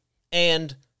believe,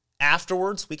 and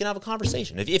afterwards we can have a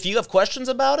conversation. If you have questions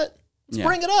about it, let's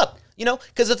bring it up.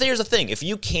 Because here's the thing: if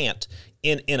you can't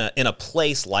in a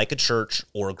place like a church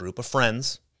or a group of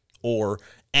friends or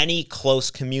any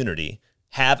close community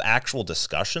have actual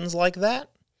discussions like that,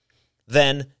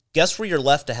 then guess where you're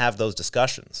left to have those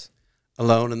discussions?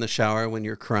 Alone in the shower when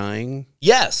you're crying?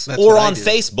 Yes, That's or what I on do.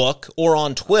 Facebook or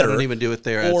on Twitter. I don't even do it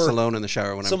there. It's alone in the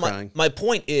shower when I'm crying. My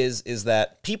point is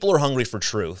that people are hungry for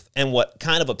truth, and what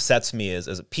kind of upsets me is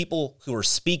that people who are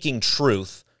speaking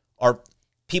truth are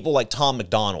people like Tom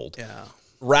McDonald,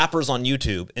 rappers on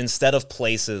YouTube, instead of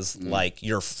places like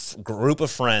your group of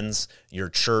friends, your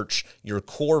church, your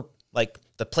core, like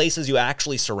the places you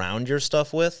actually surround your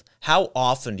stuff with. How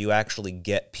often do you actually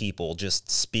get people just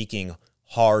speaking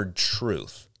hard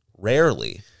truth?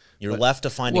 Rarely. You're left to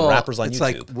finding rappers on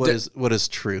YouTube. Like, what is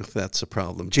truth? That's the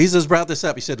problem. Jesus brought this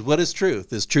up. He said, what is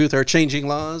truth? Is truth our changing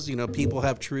laws? People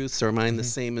have truths. Are mine the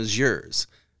same as yours?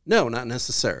 No, not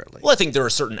necessarily. Well, I think there are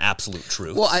certain absolute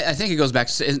truths. Well, I think it goes back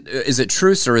to, is it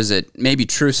truths, or is it, maybe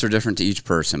truths are different to each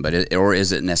person, but or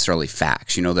is it necessarily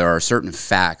facts? There are certain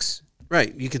facts.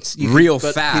 Right, Real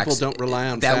but facts. People don't rely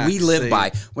on that facts. we live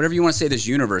by. Whatever you want to say this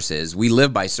universe is, we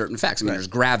live by certain facts. I mean, there's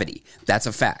gravity. That's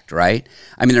a fact, right?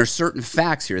 I mean, there's certain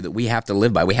facts here that we have to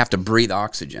live by. We have to breathe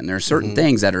oxygen. There are certain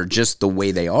things that are just the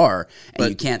way they are, and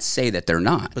you can't say that they're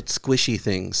not. But squishy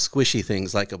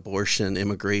things like abortion,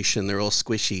 immigration, they're all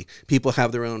squishy. People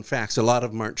have their own facts. A lot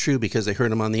of them aren't true because they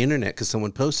heard them on the internet because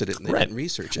someone posted it and they didn't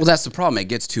research it. Well, that's the problem. It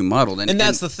gets too muddled. And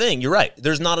that's the thing. You're right.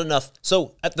 There's not enough.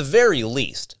 So at the very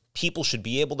least, people should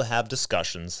be able to have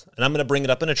discussions, and I'm going to bring it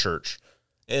up in a church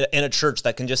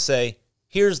that can just say,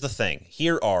 here's the thing.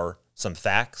 Here are some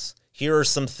facts. Here are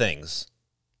some things,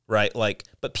 right?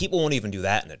 But people won't even do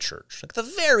that in a church. At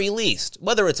the very least,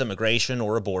 whether it's immigration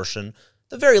or abortion, at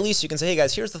the very least you can say, hey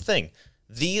guys, here's the thing.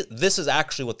 This is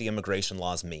actually what the immigration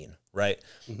laws mean, right?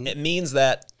 It means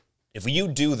that if you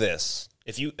do this,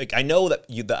 I know that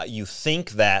you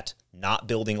think that not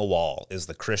building a wall is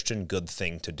the Christian good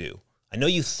thing to do. I know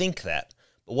you think that,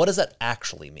 but what does that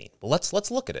actually mean? Well,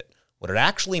 let's look at it. What it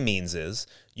actually means is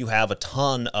you have a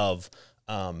ton of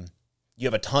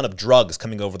drugs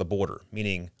coming over the border.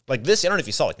 Meaning, like this, I don't know if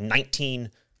you saw, like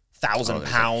 19,000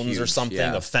 pounds or something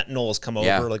of fentanyl has come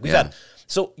over. Like we've had.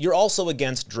 So you're also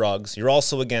against drugs. You're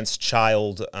also against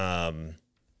child.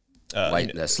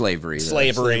 Slavery.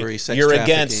 You're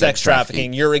against sex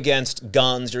trafficking. You're against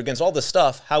guns. You're against all this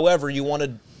stuff. However, you want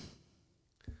to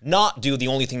not do the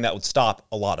only thing that would stop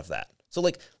a lot of that. So,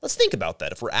 let's think about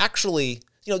that. If we're actually,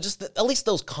 at least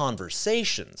those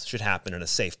conversations should happen in a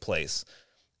safe place,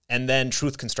 and then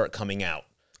truth can start coming out.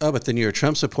 oh, but then you're a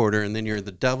Trump supporter, and then you're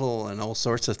the devil, and all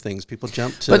sorts of things. People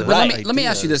jump to. But let me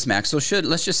ask you this, Max. So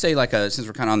let's just say since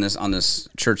we're kind of on this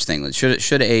church thing,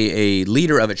 should a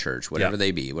leader of a church, whatever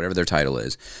they be, whatever their title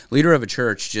is, leader of a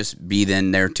church, just be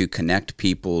then there to connect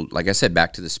people, like I said,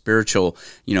 back to the spiritual,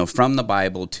 from the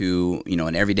Bible to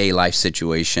an everyday life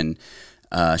situation.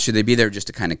 Should they be there just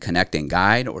to kind of connect and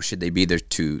guide, or should they be there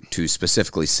to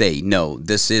specifically say, no,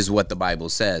 this is what the Bible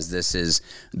says, this is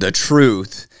the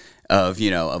truth of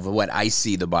what I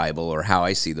see the Bible or how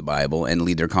I see the Bible, and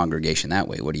lead their congregation that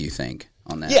way? What do you think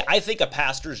on that? Yeah, I think a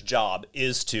pastor's job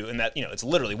is to, and that, it's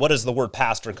literally, what does the word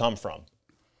pastor come from?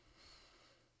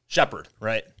 Shepherd,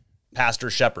 right? Pastor,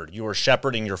 shepherd. You are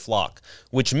shepherding your flock,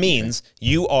 which means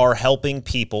you are helping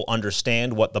people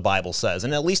understand what the Bible says.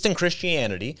 And at least in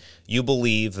Christianity, you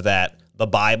believe that the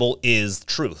Bible is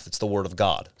truth. It's the word of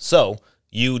God. So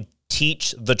you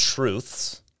teach the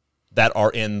truths that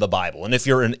are in the Bible. And if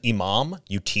you're an imam,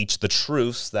 you teach the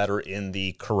truths that are in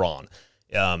the Quran.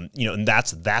 And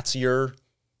that's the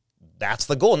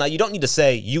goal. Now, you don't need to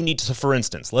say, you need to, for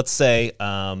instance, let's say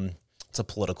it's a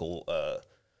political,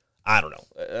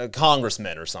 a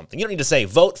congressman or something. You don't need to say,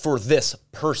 vote for this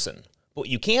person. What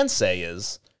you can say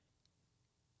is,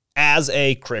 as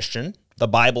a Christian, the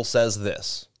Bible says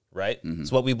this, right? Mm-hmm.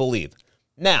 It's what we believe.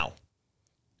 Now,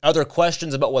 are there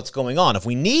questions about what's going on? If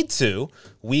we need to,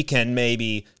 we can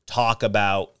maybe talk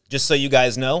about, just so you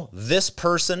guys know, this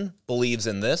person believes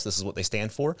in this. This is what they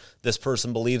stand for. This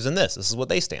person believes in this. This is what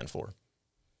they stand for.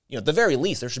 At the very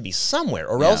least, there should be somewhere,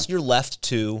 or else you're left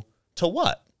to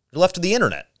what? You're left to the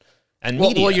internet and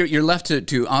media. Well, you're left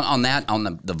to on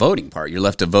the voting part. You're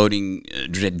left to voting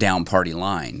down party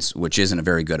lines, which isn't a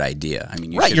very good idea. I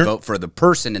mean, you should vote for the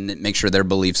person and then make sure their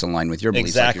beliefs align with your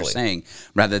beliefs, like you're saying,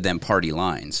 rather than party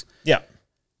lines. Yeah.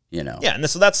 Yeah, and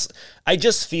so that's, I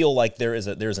just feel like there's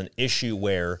an issue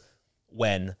where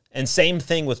and same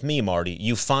thing with me, Marty,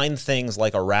 you find things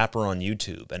like a rapper on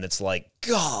YouTube, and it's like,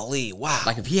 golly, wow.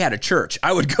 Like if he had a church,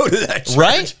 I would go to that church.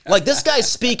 Right? Like this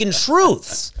guy's speaking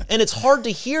truths, and it's hard to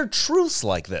hear truths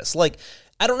like this. Like,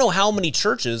 I don't know how many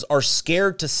churches are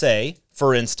scared to say,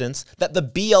 for instance, that the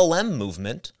BLM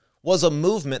movement was a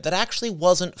movement that actually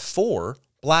wasn't for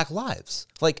Black lives.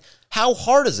 Like, how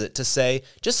hard is it to say,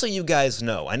 just so you guys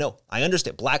know, I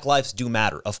understand Black lives do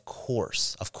matter. Of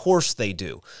course they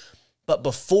do. But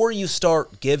before you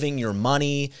start giving your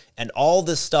money and all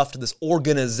this stuff to this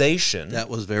organization. That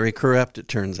was very corrupt, it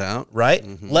turns out. Right?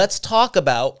 Mm-hmm. Let's talk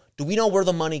about, do we know where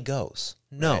the money goes?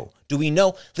 No. Right. Do we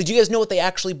know? Do you guys know what they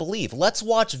actually believe? Let's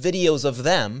watch videos of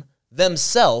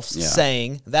themselves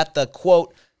saying that the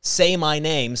quote, say my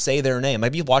name, say their name.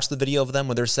 Have you watched the video of them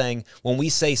where they're saying, when we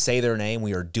say their name,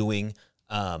 we are doing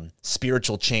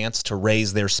spiritual chants to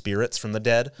raise their spirits from the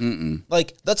dead? Mm-mm.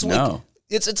 Like, that's like,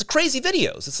 it's crazy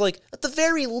videos. It's like, at the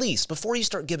very least, before you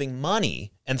start giving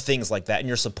money and things like that and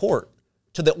your support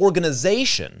to the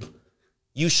organization,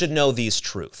 you should know these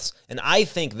truths. And I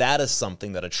think that is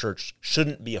something that a church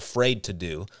shouldn't be afraid to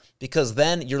do, because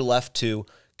then you're left to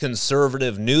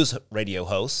conservative news radio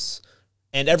hosts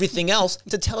and everything else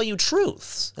to tell you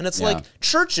truths. And it's like,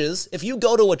 churches, if you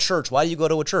go to a church, why do you go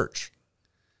to a church?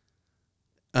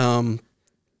 To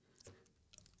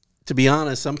be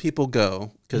honest, some people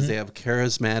go because they have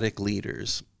charismatic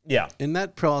leaders. Yeah. And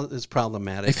that is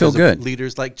problematic. They feel good.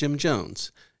 Leaders like Jim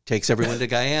Jones takes everyone to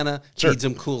Guyana, feeds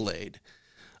them Kool-Aid.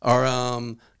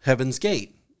 Or Heaven's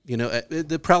Gate.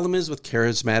 The problem is with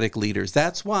charismatic leaders.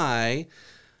 That's why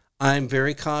I'm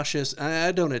very cautious.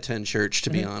 I don't attend church, to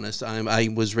be honest. I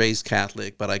was raised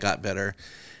Catholic, but I got better.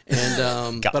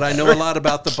 And but I know a lot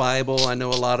about the Bible. I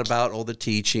know a lot about all the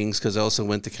teachings because I also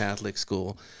went to Catholic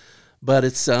school. But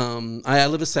it's I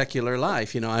live a secular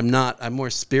life. I'm more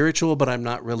spiritual, but I'm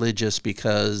not religious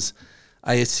because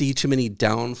I see too many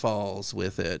downfalls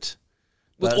with it.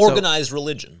 With organized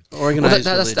religion. Organized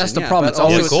religion. That's the problem. But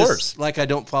also, of course. Like I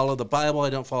don't follow the Bible.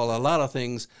 I don't follow a lot of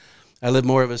things. I live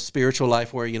more of a spiritual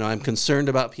life where, I'm concerned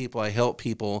about people. I help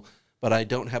people, but I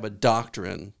don't have a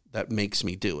doctrine that makes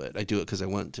me do it. I do it because I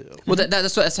want to. Well,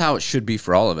 that's how it should be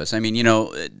for all of us. I mean,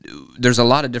 there's a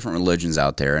lot of different religions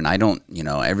out there, and I don't,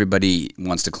 everybody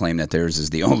wants to claim that theirs is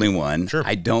the only one. Sure.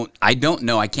 I don't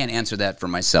know. I can't answer that for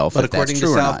myself. But according to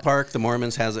South Park, the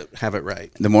Mormons have it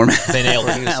right. The Mormons, they nailed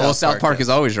it. Well, South Park is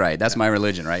always right. That's my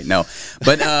religion, right? No,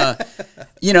 but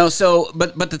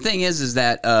but the thing is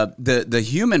that the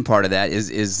human part of that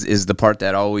is the part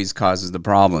that always causes the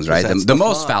problems, right? The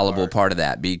most fallible part of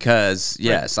that, because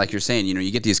yes. like you're saying, you know,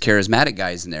 you get these charismatic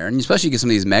guys in there, and especially you get some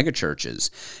of these mega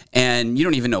churches, and you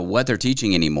don't even know what they're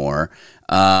teaching anymore.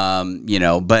 You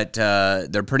know, but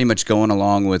they're pretty much going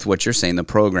along with what you're saying, the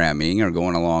programming, or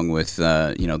going along with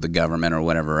you know, the government or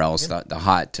whatever else, the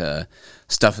hot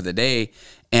stuff of the day.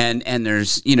 And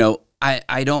there's, you know,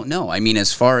 I don't know. I mean,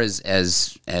 as far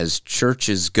as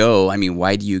churches go, I mean,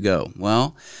 why do you go?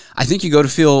 Well, I think you go to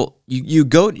feel you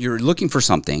go. You're looking for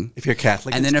something. If you're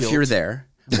Catholic, and it's then if guilt. you're there,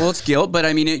 well, it's guilt. But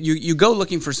I mean, you go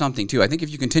looking for something too. I think if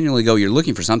you continually go, you're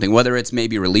looking for something, whether it's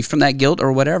maybe relief from that guilt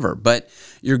or whatever. But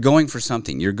you're going for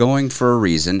something. You're going for a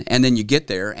reason, and then you get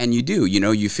there, and you do. You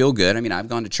know, you feel good. I mean, I've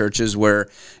gone to churches where,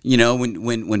 you know,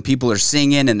 when people are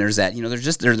singing and there's that, you know,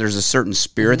 there's a certain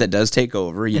spirit that does take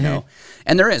over. You know,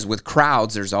 and there is with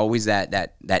crowds. There's always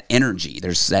that energy.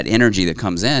 There's that energy that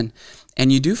comes in,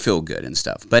 and you do feel good and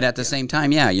stuff. But at the same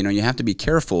time, yeah, you know, you have to be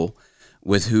careful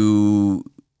with who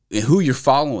you're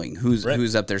following,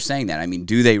 who's up there saying that. I mean,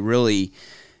 do they really,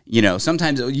 you know,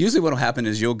 usually what'll happen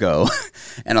is you'll go,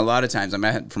 and a lot of times,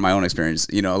 from my own experience,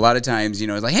 you know, a lot of times, you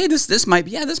know, it's like, hey, this might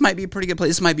be a pretty good place.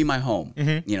 This might be my home.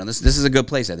 You know, this is a good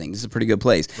place, I think. This is a pretty good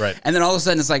place. Right. And then all of a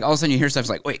sudden, you hear stuff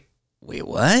like, wait,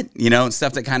 what? You know, and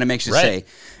stuff that kind of makes you makes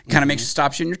you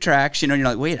stop you in your tracks. You know, and you're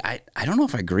like, wait, I don't know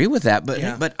if I agree with that,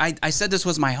 but I said this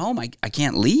was my home. I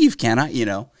can't leave, can I? You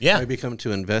know? Yeah. I become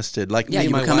too invested. Like Yeah, me and you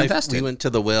my become wife, invested. we went to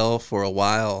the well for a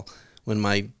while when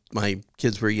my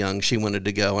kids were young. She wanted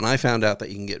to go, and I found out that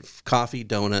you can get coffee,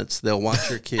 donuts. They'll watch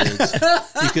your kids.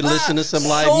 You could listen to some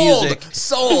live music,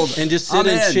 Sold. and just sit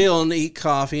and chill and eat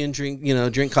coffee and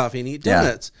drink coffee and eat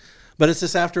donuts. But it's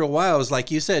just after a while, it's like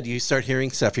you said, you start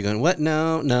hearing stuff. You're going, what?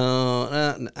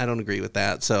 No, I don't agree with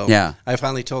that. So Yeah. I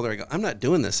finally told her, I go, I'm not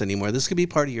doing this anymore. This could be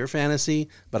part of your fantasy,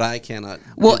 but I cannot.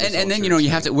 Well, do this and whole then, you know, church you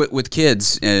have thing. to, with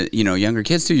kids, you know, younger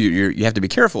kids too, you have to be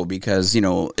careful because, you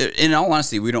know, in all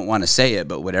honesty, we don't want to say it,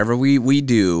 but whatever we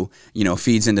do, you know,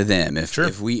 feeds into them.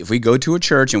 If we go to a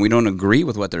church and we don't agree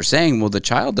with what they're saying, well, the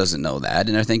child doesn't know that,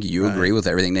 and I think you agree with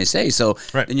everything they say. So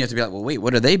then you have to be like, well, wait,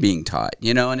 what are they being taught?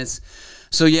 You know, and it's,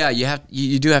 so yeah,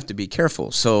 you do have to be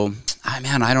careful. So,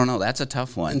 man, I don't know. That's a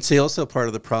tough one. And see, also part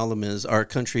of the problem is our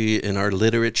country and our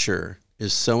literature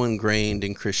is so ingrained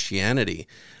in Christianity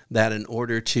that in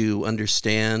order to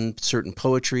understand certain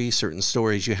poetry, certain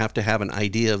stories, you have to have an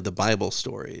idea of the Bible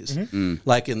stories.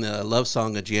 Like in the love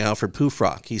song of J. Alfred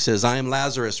Prufrock, he says, I am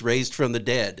Lazarus raised from the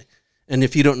dead. And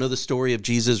if you don't know the story of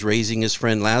Jesus raising his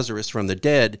friend Lazarus from the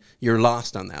dead, you're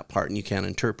lost on that part and you can't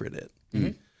interpret it.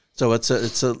 So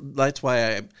that's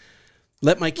why I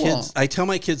let my kids. I tell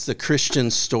my kids the Christian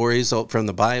stories from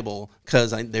the Bible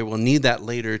because they will need that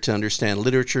later to understand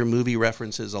literature, movie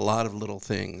references, a lot of little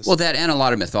things. Well, that and a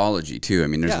lot of mythology too. I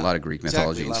mean, there's Yeah, a lot of Greek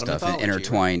mythology and stuff mythology,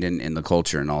 intertwined in the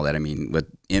culture and all that. I mean,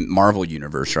 in Marvel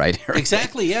universe, right?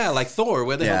 Exactly. Yeah, like Thor.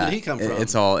 Where the hell did he come from?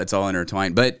 It's all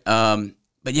intertwined, but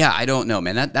yeah, I don't know,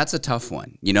 man. That's a tough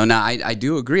one. You know, now I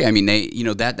do agree. I mean,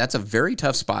 that's a very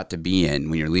tough spot to be in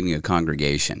when you're leading a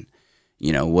congregation.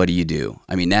 You know, what do you do?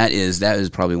 I mean, that is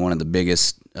probably one of the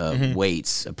biggest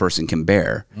weights a person can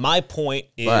bear. My point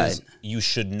is you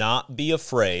should not be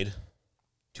afraid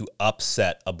to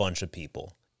upset a bunch of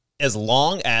people. As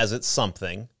long as it's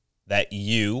something that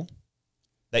you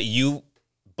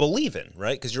believe in,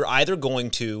 right? Because you're either going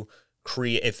to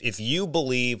create, if you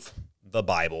believe the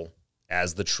Bible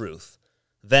as the truth,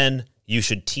 then you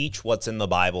should teach what's in the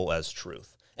Bible as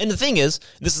truth. And the thing is,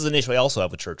 this is an issue I also have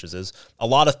with churches, is a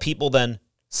lot of people then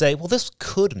say, well, this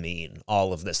could mean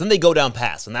all of this. And they go down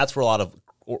paths, and that's where a lot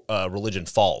of religion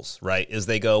falls, right? Is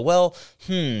they go, well,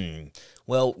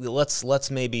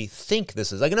 let's maybe think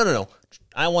this is like, no.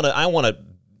 I want a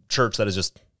church that is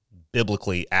just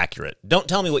biblically accurate. Don't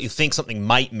tell me what you think something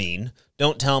might mean.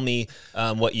 Don't tell me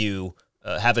what you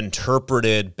have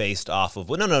interpreted based off of.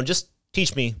 Well, no, just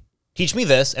teach me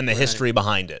this and the history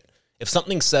behind it. If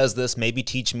something says this, maybe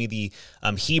teach me the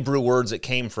Hebrew words it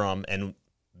came from and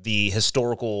the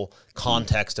historical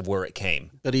context of where it came.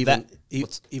 But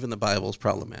even the Bible is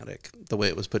problematic. The way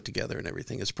it was put together and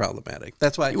everything is problematic.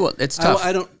 That's why it's tough.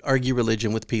 I don't argue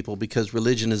religion with people because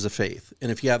religion is a faith.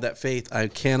 And if you have that faith, I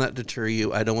cannot deter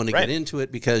you. I don't want to get into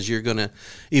it because you're going to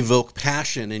evoke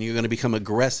passion and you're going to become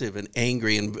aggressive and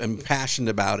angry and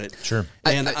passionate about it. Sure.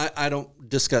 And I don't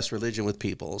discuss religion with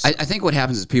people. So. I think what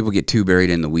happens is people get too buried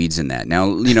in the weeds in that. Now,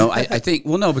 you know, I think,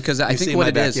 well, no, because I think what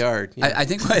it is, I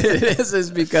think what it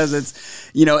is because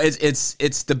it's, you know,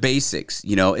 it's the basics,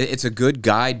 you know, it's a good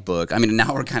guidebook. I mean,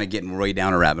 now we're kind of getting way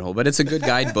down a rabbit hole, but it's a good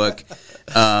guidebook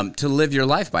to live your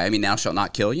life by. I mean, thou shalt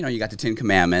not kill. You got the 10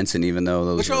 Commandments, and even though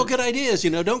those which are all good ideas,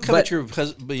 don't covet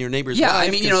your neighbor's yeah, wife.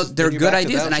 I mean, they're good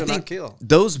ideas, and I think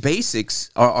those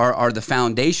basics are the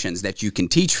foundations that you can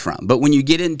teach from. But when you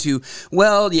get into,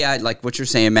 well, yeah, like what you're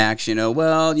saying, Max, he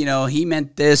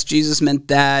meant this, Jesus meant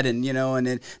that, and and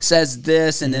it says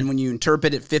this, and then when you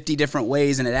interpret it 50 different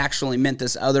ways, and it actually meant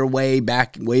this other way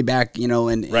back,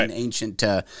 in ancient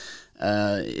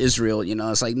Israel,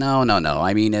 it's like no.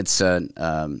 I mean, it's that's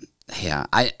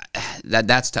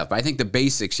tough. But I think the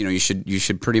basics, you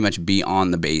should pretty much be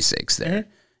on the basics there,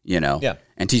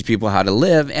 and teach people how to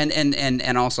live,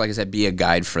 and also, like I said, be a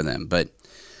guide for them. But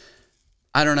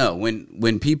I don't know,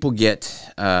 when people get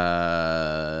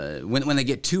when they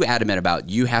get too adamant about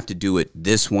you have to do it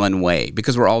this one way,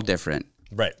 because we're all different,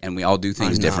 right? And we all do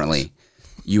things differently.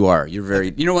 You're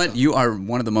very, you know what? You are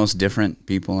one of the most different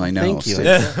people I know. Thank you. So,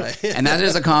 and that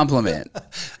is a compliment.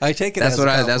 I take it. That's as what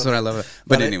a I. compliment. That's what I love.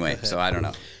 But anyway, so I don't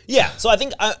know. Yeah, so I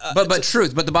think, but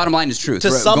truth. But the bottom line is truth.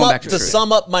 To sum up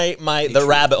the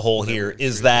rabbit hole here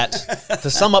is that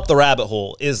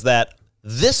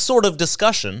this sort of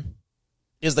discussion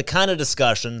is the kind of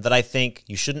discussion that I think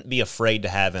you shouldn't be afraid to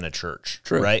have in a church.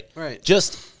 True. Right.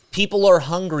 Just people are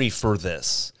hungry for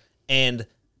this, and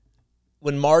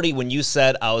when you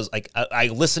said, I was like, I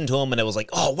listened to him and it was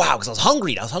like, oh, wow, because I was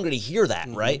hungry. I was hungry to hear that,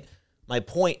 right? My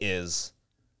point is,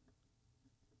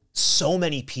 so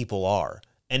many people are,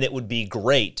 and it would be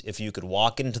great if you could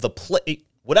walk into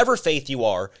whatever faith you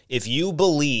are, if you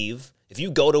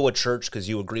go to a church because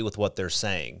you agree with what they're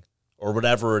saying, or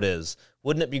whatever it is,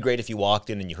 wouldn't it be great if you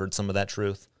walked in and you heard some of that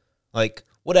truth? Like,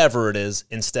 whatever it is.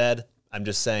 Instead, I'm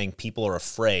just saying people are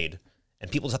afraid. And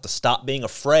people just have to stop being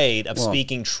afraid of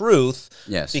speaking truth,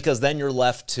 because then you're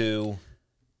left to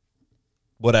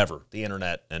whatever, the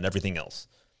internet and everything else.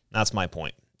 That's my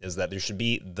point, is that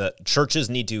the churches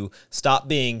need to stop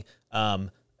being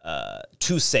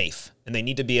too safe, and they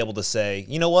need to be able to say,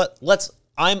 you know what,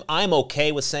 I'm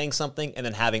okay with saying something and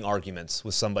then having arguments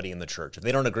with somebody in the church. If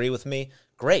they don't agree with me,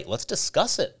 great, let's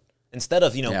discuss it. Instead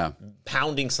of,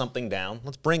 pounding something down,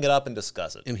 let's bring it up and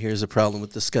discuss it. And here's a problem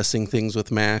with discussing things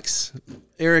with Max.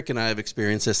 Eric and I have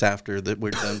experienced this after that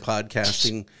we're done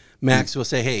podcasting. Max will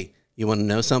say, hey, you want to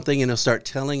know something? And he'll start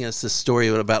telling us this story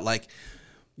about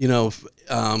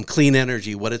clean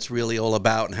energy, what it's really all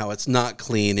about and how it's not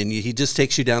clean. And he just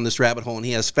takes you down this rabbit hole, and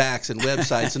he has facts and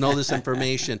websites and all this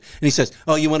information. And he says,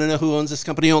 oh, you want to know who owns this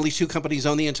company? Only 2 companies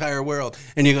own the entire world.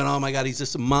 And you're going, oh my God, he's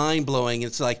just mind-blowing.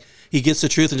 It's like he gets the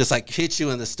truth and just like hits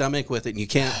you in the stomach with it, and you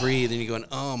can't breathe, and you're going,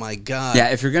 oh my God. Yeah,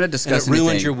 if you're going to discuss anything, it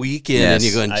ruins your weekend, and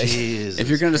you're going, Jesus. If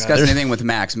you're going to discuss anything with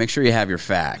Max, make sure you have your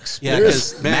facts. Yeah,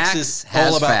 because Max is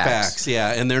all about facts.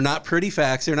 Yeah, and they're not pretty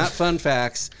facts. They're not fun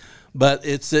facts. But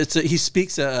he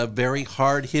speaks a very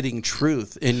hard-hitting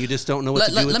truth, and you just don't know what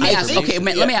to do with it. Let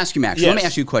me ask you, Max. Yes. Let me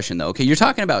ask you a question, though. Okay, you're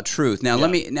talking about truth. Now,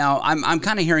 I'm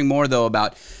kind of hearing more, though,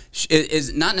 about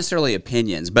is not necessarily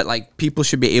opinions, but like people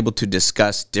should be able to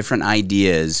discuss different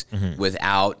ideas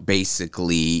without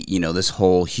basically, this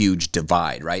whole huge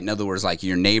divide, right? In other words, like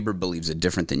your neighbor believes it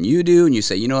different than you do, and you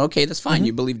say, okay, that's fine.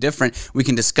 You believe different. We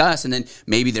can discuss, and then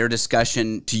maybe their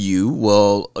discussion to you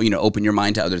will, open your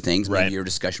mind to other things. Maybe your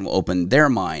discussion will open their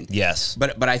mind. Yes.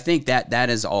 But I think that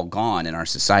is all gone in our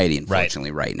society,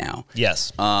 unfortunately, right now.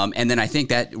 Yes. And then I think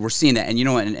that we're seeing that, and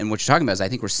and what you're talking about is I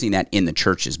think we're seeing that in the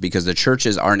churches, because the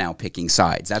churches are now picking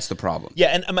sides. That's the problem. Yeah,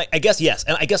 and I guess, yes.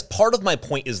 And I guess part of my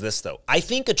point is this, though. I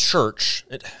think a church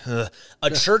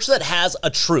that has a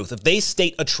truth, if they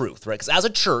state a truth, right? Because as a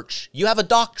church, you have a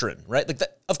doctrine, right? Like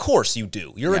of course you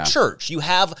do. You're a church.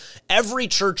 Every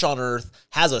church on earth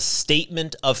has a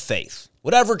statement of faith.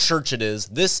 Whatever church it is,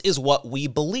 this is what we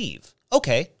believe.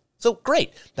 Okay, so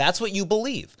great. That's what you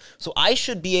believe. So I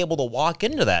should be able to walk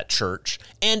into that church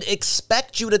and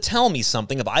expect you to tell me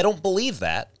something if I don't believe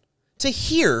that, to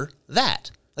hear that.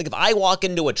 Like if I walk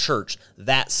into a church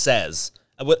that says,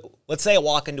 let's say I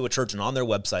walk into a church and on their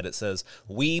website it says,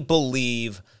 we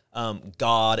believe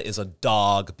God is a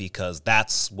dog because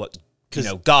that's what,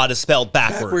 God is spelled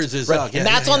backwards. Backwards is right? dog. And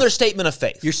that's on their statement of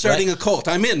faith. You're starting a cult.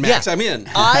 I'm in, Max. I'm in.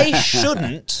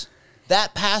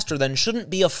 That pastor then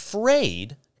shouldn't be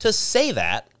afraid to say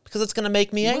that because it's going to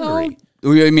make me angry.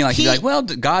 You mean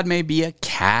God may be a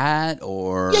cat,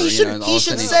 or he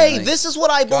should say, this is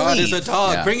what I believe. God is a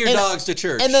dog. Yeah. Bring your dogs to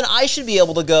church. And then I should be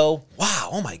able to go, wow,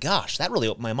 oh my gosh, that really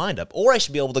opened my mind up. Or I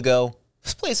should be able to go,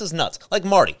 this place is nuts. Like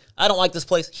Marty, I don't like this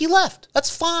place. He left.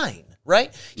 That's fine,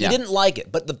 right? He didn't like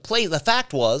it. But the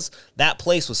fact was that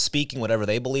place was speaking whatever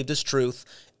they believed is truth,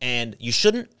 and you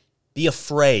shouldn't be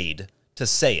afraid to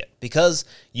say it, because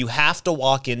you have to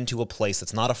walk into a place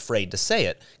that's not afraid to say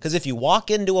it. Because if you walk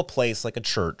into a place like a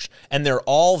church and they're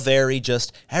all very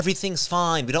just, everything's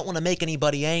fine, we don't want to make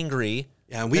anybody angry.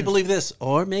 Yeah, we believe this,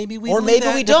 or maybe we Or believe maybe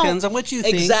that. we don't. Depends on what you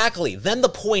think. Exactly. Then the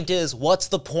point is, what's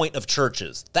the point of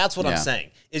churches? That's what I'm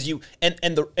saying. Is you and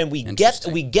we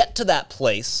get to that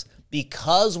place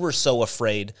because we're so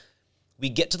afraid. We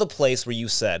get to the place where you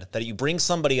said that you bring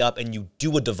somebody up and you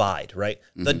do a divide, right?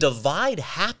 Mm-hmm. The divide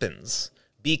happens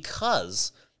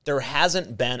because there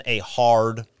hasn't been a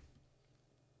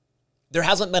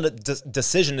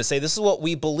decision to say, this is what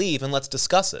we believe and let's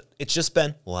discuss it. It's just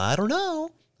been, well, I don't know.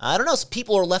 So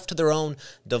people are left to their own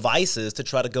devices to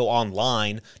try to go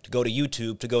online, to go to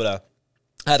YouTube, to go to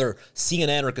either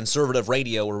CNN or conservative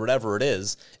radio or whatever it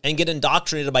is, and get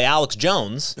indoctrinated by Alex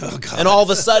Jones. Oh, God. And all of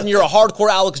a sudden you're a hardcore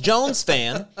Alex Jones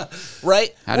fan,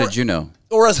 right? How did you know?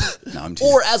 Or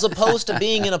as opposed to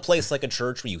being in a place like a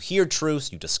church where you hear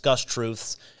truths, you discuss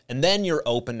truths, and then you're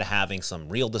open to having some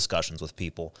real discussions with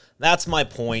people. That's my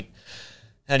point.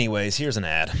 Anyways, here's an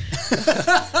ad.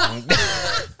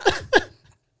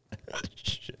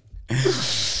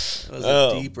 That was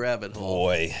a deep rabbit hole.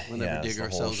 Boy. We'll never dig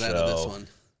ourselves out of this one.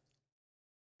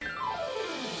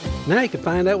 Now you can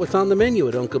find out what's on the menu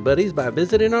at Uncle Buddy's by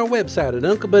visiting our website at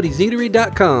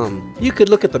UncleBuddy'sEatery.com. You could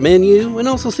look at the menu and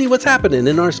also see what's happening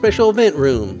in our special event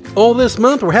room. All this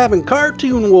month we're having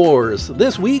Cartoon Wars.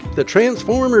 This week, the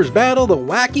Transformers battle the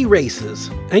wacky races.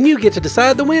 And you get to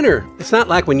decide the winner. It's not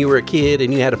like when you were a kid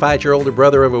and you had to fight your older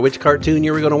brother over which cartoon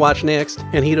you were going to watch next,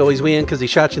 and he'd always win because he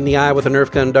shot you in the eye with a Nerf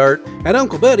gun dart. At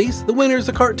Uncle Buddy's, the winner is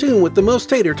the cartoon with the most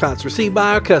tater tots received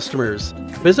by our customers.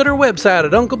 Visit our website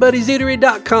at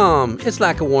UncleBuddy'sEatery.com. It's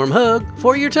like a warm hug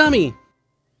for your tummy.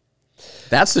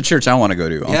 That's the church I want to go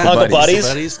to. Yeah. Uncle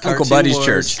Buddy's. Uncle Buddy's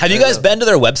church. Have you guys been to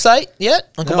their website yet?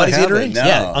 Uncle Buddy's Eatery? No.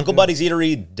 Yeah,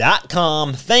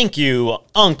 UncleBuddy'sEatery.com. Thank you,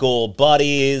 Uncle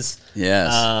Buddy's.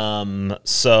 Yes.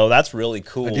 So that's really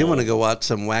cool. I do want to go watch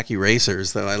some Wacky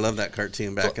Racers, though. I love that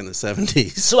cartoon back in the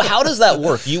 70s. So how does that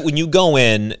work? When you go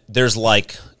in, there's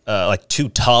like two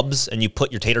tubs, and you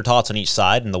put your tater tots on each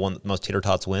side, and the one with the most tater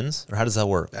tots wins? Or how does that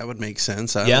work? That would make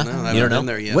sense. I Yeah? don't know. I You haven't don't been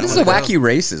know? there yet. What I is the wanna go. Wacky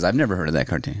Races? I've never heard of that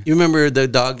cartoon. You remember the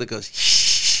dog that goes,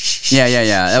 Yeah.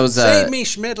 That was save me,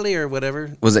 Schmidley, or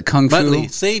whatever? Was it Kung Fu? Muttley.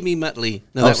 Save me, Muttley.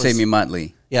 No, that Save was- Me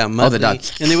Muttley. Yeah, Muttley. Oh, the dog.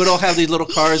 And they would all have these little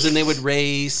cars, and they would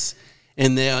race.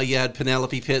 And you had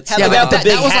Penelope Pitts. Yeah, but the that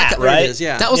big was hat, like a- right? There it is,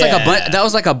 yeah. That was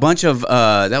like a bunch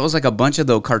of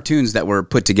the cartoons that were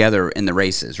put together in the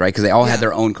races, right? Because they all had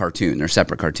their own cartoon, their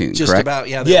separate cartoons. Just correct? about,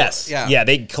 yeah. Yes. Yeah. Yeah,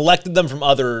 they collected them from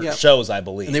other Yep. shows, I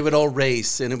believe. And they would all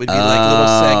race, and it would be like little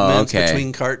segments okay.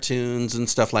 between cartoons and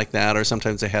stuff like that, or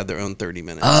sometimes they had their own 30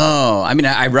 minutes. Oh, I mean,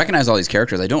 I recognize all these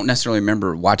characters. I don't necessarily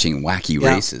remember watching Wacky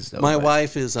Yeah. Races, though. My but-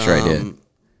 wife is. Sure I did.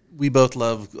 We both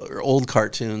love old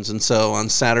cartoons, and so on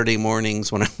Saturday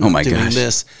mornings when I'm Oh my doing gosh.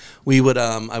 this, we would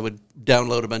I would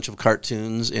download a bunch of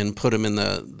cartoons and put them in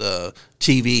the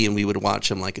TV, and we would watch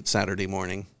them like it's Saturday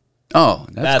morning. Oh,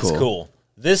 that's That's cool. cool.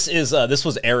 This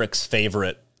was Eric's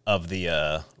favorite of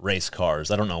the race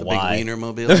cars. I don't know why. Big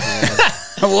Wienermobile. Yeah.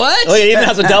 What? Oh, it even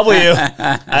has a W.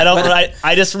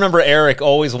 I just remember Eric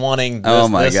always wanting this, Oh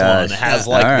my this gosh. one. It has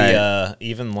like All right. the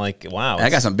even like wow. I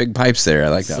got some big pipes there. I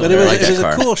like that. But one. it I was, like it that was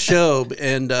car. a cool show,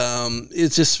 and it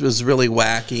just was really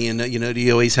wacky. And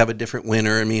you always have a different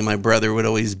winner. And me and my brother would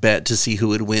always bet to see who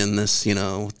would win this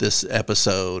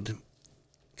episode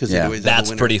because Yeah.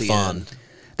 That's pretty fun.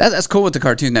 That's cool with the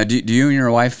cartoon. Now, do you and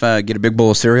your wife get a big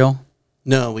bowl of cereal?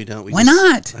 No, we don't. Why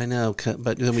not? I know,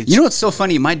 but then we. You know what's so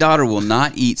funny? My daughter will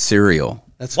not eat cereal.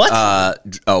 That's What?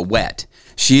 Wet.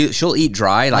 She'll eat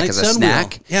dry like My as a son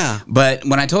snack. will. Yeah. But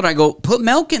when I told her, I go put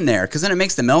milk in there because then it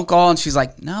makes the milk all. And she's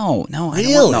like, no, I don't want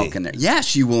Really? milk in there. Yeah,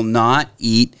 she will not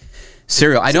eat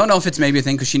cereal. I don't know if it's maybe a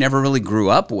thing because she never really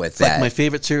grew up with that. Like my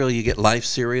favorite cereal, you get Life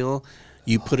cereal.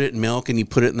 You put it in milk and you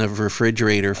put it in the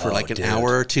refrigerator for like an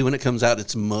hour or two. When it comes out,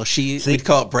 it's mushy. We'd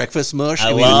call it breakfast mush. I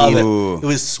and we love would eat it. It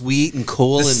was sweet and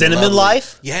cool. The and Cinnamon lovely.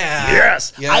 Life? Yeah.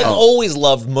 Yes. Yeah. I've always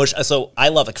loved mush. So I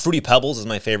love like Fruity Pebbles is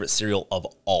my favorite cereal of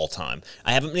all time.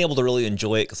 I haven't been able to really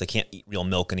enjoy it because I can't eat real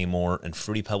milk anymore, and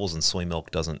Fruity Pebbles and soy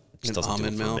milk doesn't do it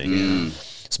almond for milk. me.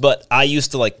 But I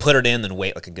used to like put it in and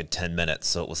wait like a good 10 minutes,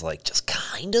 so it was like just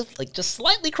kind of like just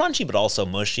slightly crunchy, but also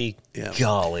mushy. Yeah.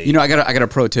 Golly. You know, I got a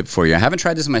pro tip for you. I haven't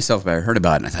tried this myself, but I heard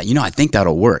about it, and I thought, I think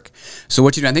that'll work. So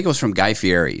what you do, I think it was from Guy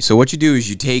Fieri. So what you do is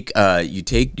you take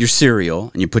your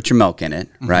cereal and you put your milk in it,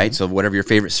 right? So whatever your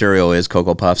favorite cereal is,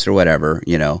 Cocoa Puffs or whatever,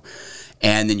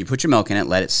 and then you put your milk in it,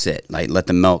 let it sit, like let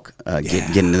the milk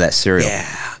get into that cereal.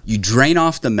 Yeah. You drain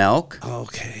off the milk,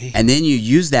 Okay. and then you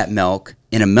use that milk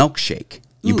in a milkshake.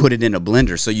 You put it in a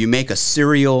blender. So you make a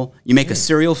cereal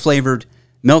flavored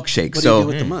milkshake. What do so you do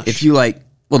with the mush? if you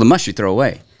the mush you throw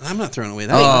away. I'm not throwing away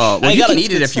that. Oh, mush. well, you can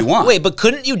eat it if you want. Wait, but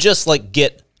couldn't you just like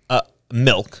get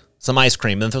milk, some ice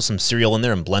cream, and then throw some cereal in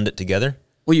there and blend it together?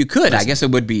 Well, you could. I guess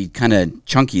it would be kind of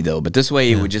chunky though, but this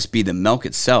way it would just be the milk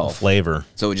itself. Flavor.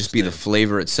 So it would just be the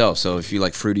flavor itself. So if you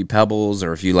like Fruity Pebbles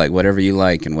or if you like whatever you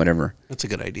like and whatever. That's a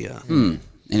good idea.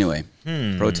 Anyway,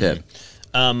 pro tip.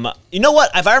 You know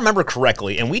what? If I remember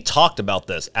correctly, and we talked about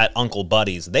this at Uncle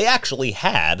Buddy's, they actually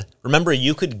had, remember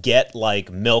you could get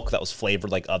like milk that was flavored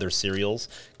like other cereals?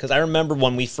 Because I remember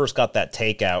when we first got that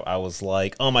takeout, I was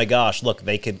like, oh my gosh, look,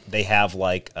 they have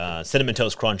like Cinnamon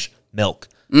Toast Crunch milk.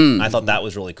 I thought that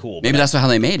was really cool. Maybe that's how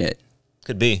they made it.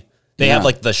 Could be. They have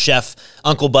like the chef,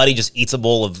 Uncle Buddy just eats a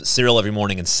bowl of cereal every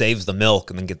morning and saves the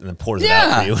milk and then pours it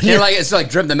out for you. It's like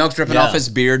the milk's dripping off his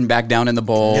beard and back down in the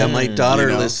bowl. Yeah, my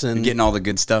daughter listened. Getting all the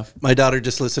good stuff. My daughter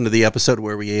just listened to the episode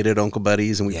where we ate at Uncle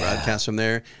Buddy's and we broadcast from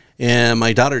there. And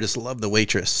my daughter just loved the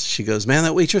waitress. She goes, man,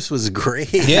 that waitress was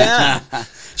great. Yeah.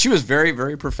 She was very,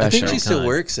 very I professional. think she still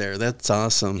works there. That's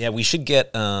awesome. Yeah, we should get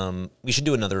we should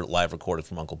do another live recording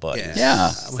from Uncle Buddy's.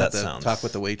 Yeah. I'm That to sounds talk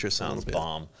with the waitress a little sounds bit.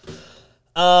 bomb.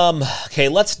 Okay,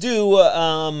 let's do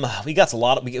we got a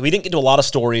lot of we didn't get to a lot of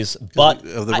stories, but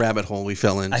Of the rabbit hole we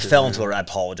fell into. I fell into it. I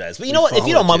apologize. But you know what? If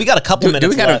you don't mind, we got a couple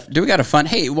minutes left. Do we got a fun?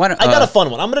 Hey, why don't, I got a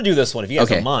fun one. I'm going to do this one if you guys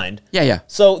okay. don't mind. Yeah.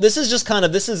 So this is just kind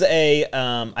of a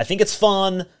I think it's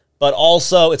fun, but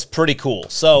also it's pretty cool.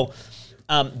 So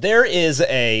there is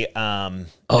a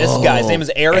this guy's name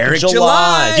is Eric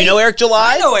July. Do you know Eric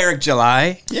July? I know Eric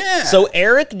July. Yeah. So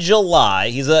Eric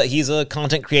July, he's a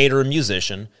content creator and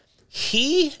musician.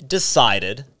 He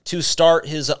decided to start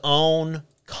his own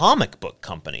comic book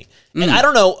company. And I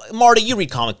don't know, Marty, you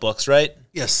read comic books, right?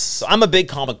 Yes. So I'm a big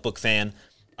comic book fan.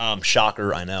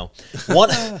 Shocker, I know. One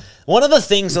of the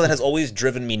things that has always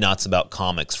driven me nuts about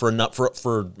comics for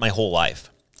my whole life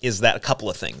is that a couple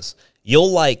of things.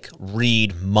 You'll like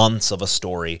read months of a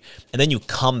story, and then you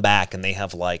come back and they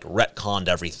have like retconned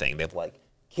everything. They've like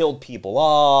killed people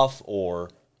off, or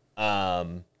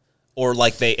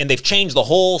like they've changed the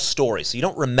whole story, so you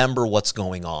don't remember what's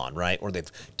going on, right? Or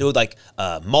they've done like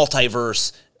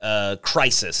multiverse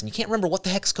crisis, and you can't remember what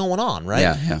the heck's going on, right?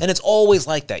 Yeah. And it's always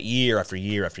like that year after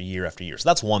year after year after year. So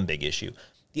that's one big issue.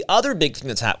 The other big thing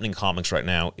that's happening in comics right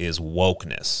now is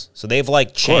wokeness. So they've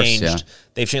like changed. Course, yeah.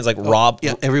 They've changed like Rob.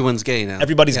 Yeah, everyone's gay now.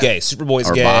 Everybody's gay. Superboy's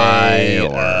Or gay.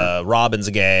 bi, Robin's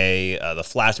gay. The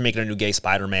Flash making a new gay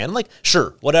Spider-Man. Like,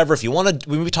 sure, whatever. If you want to,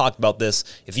 we talked about this.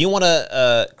 If you want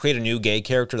to create a new gay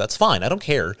character, that's fine. I don't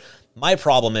care. My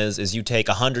problem is you take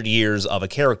 100 years of a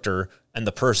character and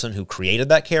the person who created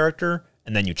that character,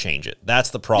 and then you change it. That's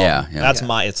the problem. Yeah.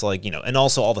 It's like, and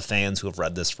also all the fans who have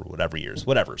read this for whatever years,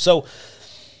 whatever. So,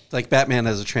 Like Batman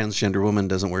as a transgender woman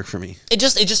doesn't work for me. It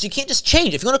just you can't just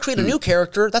change. If you want to create a new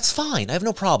character, that's fine. I have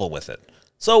no problem with it.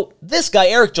 So this guy,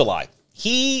 Eric July,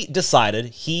 he decided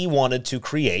he wanted to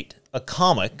create a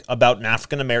comic about an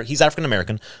African-American. He's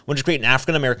African-American. Wanted to create an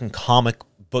African-American comic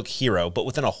book hero, but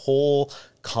within a whole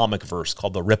comic verse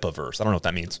called the Ripaverse. I don't know what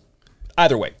that means.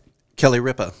 Either way. Kelly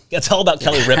Ripa. It's all about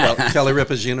Kelly Ripa. Kelly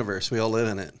Ripa's universe. We all live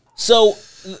in it. So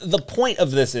the point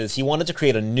of this is he wanted to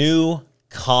create a new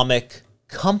comic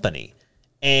company,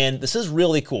 and this is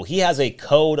really cool. He has a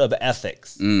code of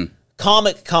ethics.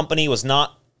 Comic book company was this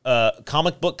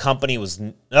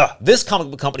comic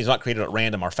book company was not created at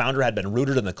random. Our founder had been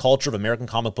rooted in the culture of American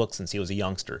comic books since he was a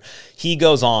youngster. He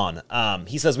goes on.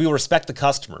 He says, we will respect the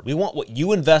customer. We want what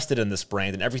you invested in this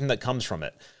brand and everything that comes from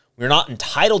it. We're not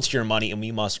entitled to your money, and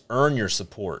we must earn your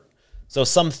support. So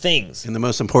some things. And the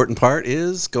most important part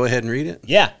is, go ahead and read it.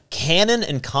 Yeah, canon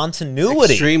and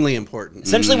continuity. Extremely important.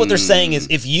 Essentially what they're saying is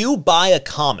if you buy a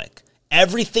comic,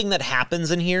 everything that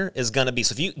happens in here is going to be,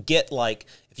 so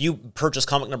if you purchase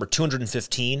comic number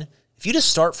 215, if you just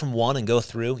start from 1 and go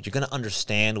through, you're going to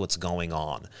understand what's going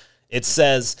on. It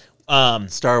says...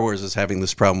 Star Wars is having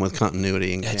this problem with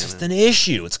continuity and canon. It's just an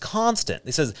issue. It's constant.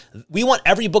 It says, we want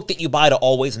every book that you buy to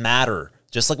always matter,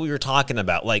 just like we were talking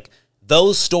about. Like,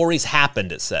 those stories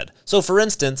happened, it said. So, for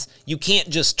instance, you can't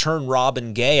just turn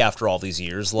Robin gay after all these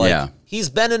years. Like, he's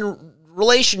been in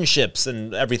relationships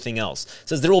and everything else. It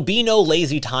says there will be no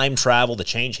lazy time travel to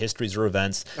change histories or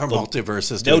events. Or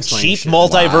multiverses. No cheap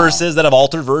multiverses that have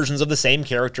altered versions of the same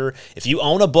character. If you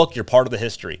own a book, you're part of the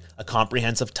history. A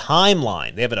comprehensive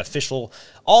timeline. They have an official,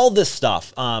 all this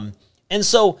stuff. And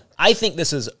so I think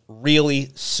this is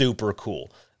really super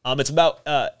cool. It's about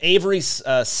Avery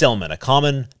Silman, a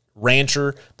common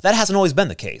rancher, but that hasn't always been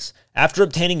the case. After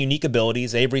obtaining unique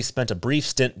abilities, Avery spent a brief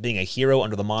stint being a hero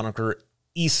under the moniker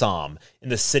Esau in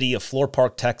the city of Floor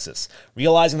Park, Texas.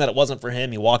 Realizing that it wasn't for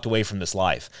him, he walked away from this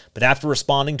life. But after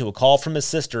responding to a call from his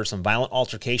sister, some violent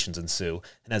altercations ensue,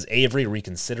 and has Avery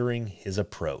reconsidering his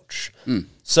approach.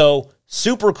 So,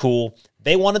 super cool.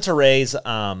 They wanted to raise,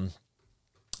 I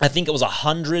think it was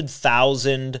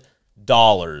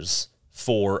 $100,000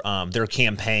 for their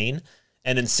campaign.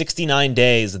 And in 69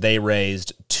 days, they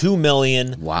raised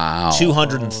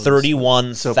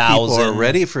 $2,231,000. So people are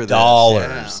ready for this.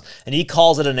 Yeah. And he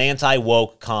calls it an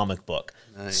anti-woke comic book.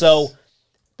 Nice. So,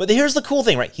 but here's the cool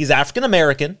thing, right? He's African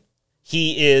American.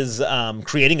 He is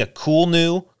creating a cool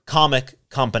new comic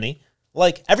company.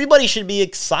 Like, everybody should be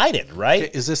excited, right?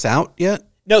 Is this out yet?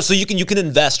 No, so you can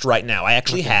invest right now. I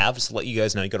actually have, just to let you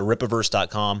guys know. You go to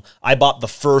ripaverse.com. I bought the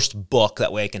first book.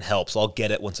 That way I can help. So I'll get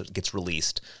it once it gets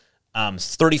released.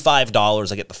 It's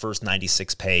 $35. I get the first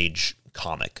 96-page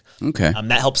comic. Okay.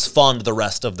 That helps fund the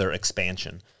rest of their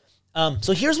expansion.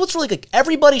 So here's what's really good.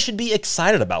 Everybody should be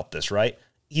excited about this, right?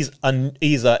 He's an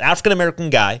African-American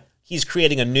guy. He's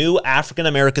creating a new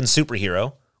African-American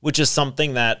superhero, which is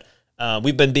something that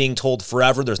we've been being told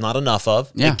forever there's not enough of.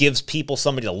 Yeah. It gives people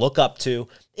somebody to look up to.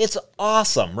 It's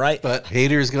awesome, right? But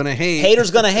haters going to hate.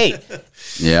 Haters going to hate.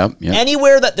 Yep.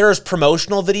 Anywhere that there's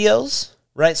promotional videos,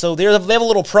 right? So they have a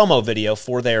little promo video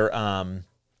for their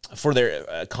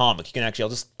comic. You can actually, I'll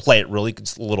just play it really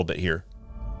just a little bit here.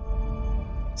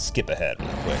 Skip ahead real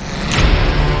quick.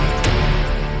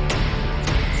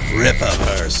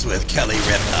 Ripaverse with Kelly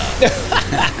Ripa.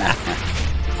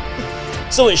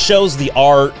 So it shows the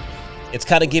art. It's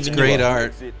kind of giving Great you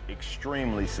art. Makes it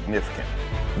extremely significant.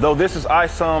 Though this is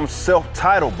ISOM's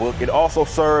self-titled book, it also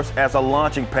serves as a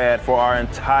launching pad for our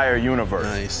entire universe.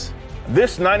 Nice.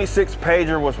 This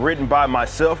 96-pager was written by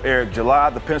myself, Eric July.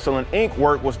 The pencil and ink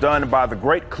work was done by the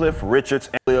great Cliff Richards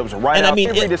and lives right And out I mean,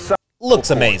 every it design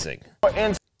looks amazing.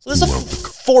 and So this is a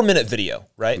 4-minute video,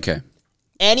 right? Okay.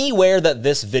 Anywhere that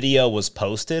this video was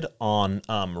posted on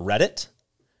Reddit,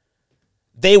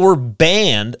 they were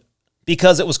banned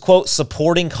because it was, quote,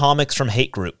 supporting comics from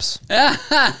hate groups.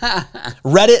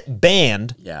 Reddit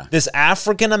banned this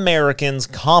African American's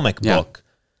comic book,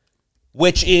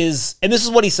 which is, and this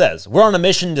is what he says, we're on a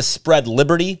mission to spread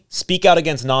liberty, speak out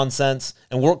against nonsense,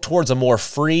 and work towards a more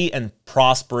free and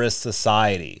prosperous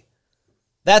society.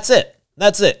 That's it.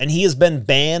 That's it. And he has been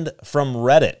banned from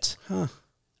Reddit. From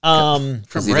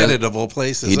he Reddit of all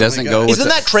places. he doesn't go with Isn't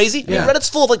that crazy? Yeah. I mean, Reddit's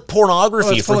full of like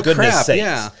pornography, it's full for of goodness crap, sakes.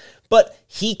 yeah. But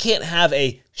he can't have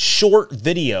a short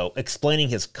video explaining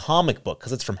his comic book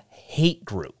because it's from hate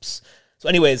groups. So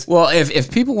anyways. Well, if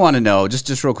people want to know,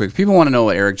 just real quick, people want to know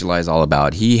what Eric July is all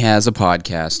about. He has a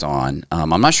podcast on.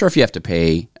 I'm not sure if you have to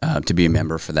pay to be a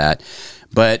member for that,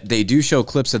 but they do show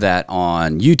clips of that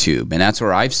on YouTube, and that's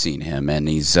where I've seen him. And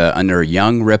he's under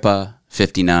Young Ripa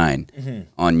 59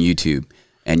 on YouTube.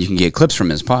 And you can get clips from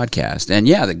his podcast. And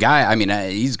yeah, the guy, I mean,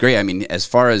 he's great. I mean, as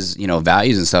far as,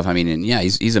 values and stuff, I mean, and yeah,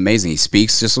 he's amazing. He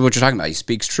speaks just what you're talking about. He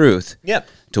speaks truth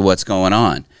to what's going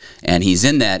on. And he's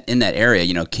in that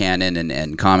area, canon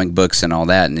and comic books and all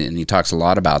that. And he talks a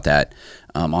lot about that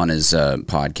on his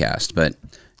podcast. But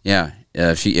yeah,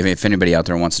 if anybody out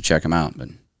there wants to check him out. But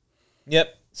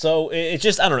Yep. So it's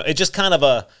just, I don't know. It's just kind of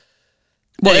a,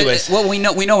 well, anyways. we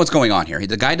know what's going on here.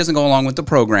 The guy doesn't go along with the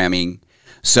programming.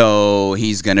 So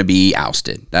he's going to be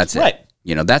ousted. That's it. Right.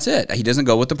 That's it. He doesn't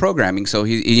go with the programming. So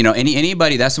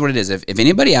anybody, that's what it is. If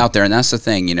anybody out there, and that's the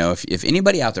thing, if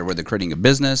anybody out there, whether creating a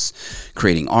business,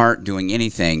 creating art, doing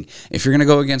anything, if you're going to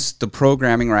go against the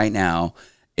programming right now,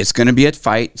 it's going to be a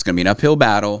fight. It's going to be an uphill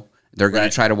battle. They're going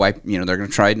to try to they're going to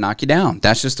try to knock you down.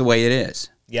 That's just the way it is.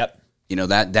 Yep.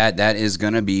 That is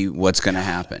going to be what's going to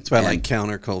happen. That's why I like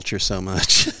counterculture so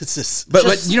much. It's just, but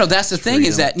that's the thing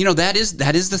is that that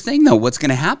is the thing though. What's going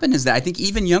to happen is that I think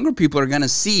even younger people are going to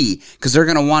see, because they're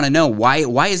going to want to know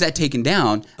why is that taken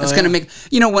down. That's going to make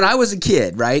when I was a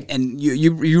kid, right? And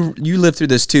you lived through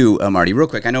this too, Marty. Real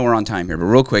quick, I know we're on time here, but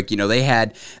real quick, they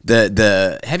had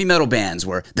the heavy metal bands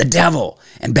were the Devil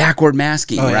and Backward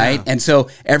Masking, right? Yeah. And so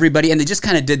everybody, and they just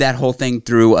kind of did that whole thing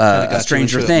through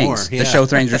Stranger Things, the show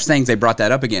Stranger Things. They brought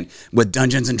that up again with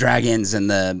Dungeons and Dragons and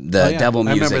the devil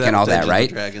music and all that,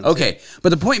 right? Okay, but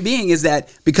the point being is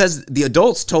that because the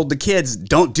adults told the kids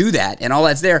don't do that and all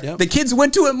that's there, the kids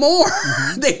went to it more.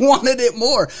 They wanted it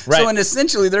more. Right. So, and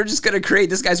essentially, they're just going to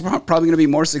create. This guy's probably going to be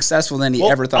more successful than he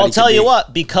ever thought. I'll tell you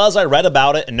what, because I read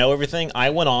about it and know everything, I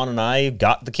went on and I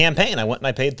got the campaign. I went and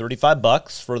I paid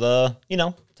 $35 for the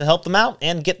to help them out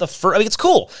and get the first. I mean, it's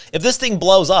cool if this thing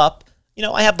blows up.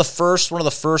 I have one of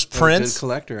the first prints. Good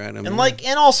collector item. And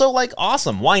yeah. and also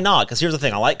awesome. Why not? Because here's the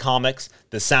thing. I like comics.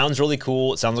 This sounds really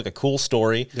cool. It sounds like a cool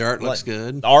story. The art looks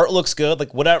good. The art looks good.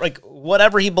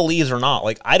 Whatever he believes or not.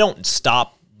 I don't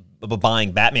stop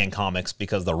buying Batman comics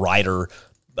because the writer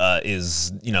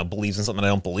believes in something I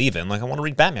don't believe in. I want to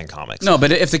read Batman comics. No,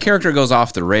 but if the character goes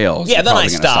off the rails, yeah, you're then I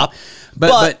probably gonna stop.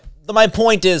 But my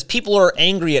point is, people are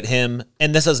angry at him,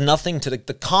 and this has nothing to the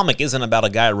comic. Isn't about a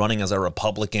guy running as a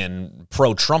Republican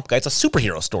pro-Trump guy. It's a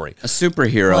superhero story. A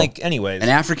superhero, anyways, an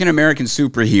African American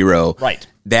superhero, right?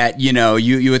 That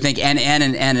you would think, and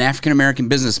an African American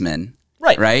businessman,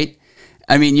 right? Right.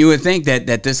 I mean, you would think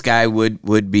that this guy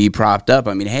would be propped up.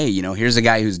 I mean, hey, here's a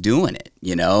guy who's doing it,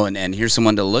 and here's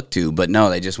someone to look to. But no,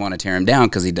 they just want to tear him down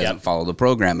because he doesn't follow the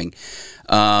programming.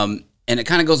 And it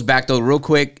kind of goes back though, real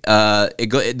quick.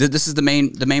 This is the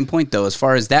main point though. As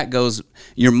far as that goes,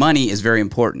 your money is very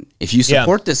important. If you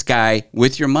support this guy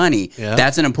with your money,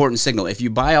 that's an important signal. If you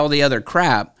buy all the other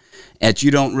crap that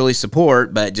you don't really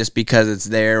support, but just because it's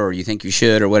there or you think you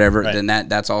should or whatever, then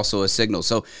that's also a signal.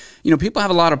 So, people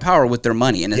have a lot of power with their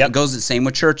money, and it goes the same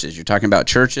with churches. You're talking about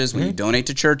churches. When you donate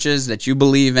to churches that you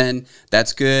believe in,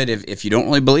 that's good. If you don't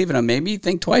really believe in them, maybe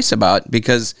think twice about it,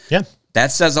 because that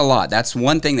says a lot. That's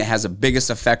one thing that has the biggest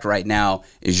effect right now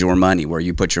is your money, where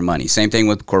you put your money. Same thing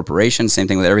with corporations, same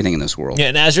thing with everything in this world. Yeah,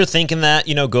 and as you're thinking that,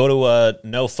 go to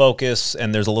No Focus,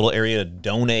 and there's a little area to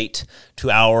donate to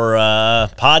our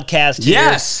podcast here.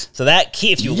 Yes. So that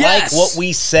key, if you like what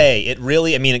we say, it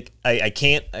really, I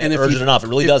can't urge it enough. It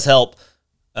really does help.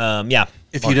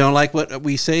 If you don't like what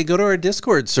we say, go to our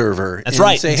Discord server. That's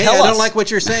right. Say, hey, I don't like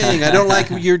what you're saying. I don't like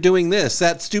you're doing this.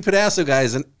 That stupid ass of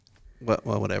guys. And whatever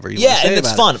you want to say. Yeah, and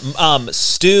it's fun.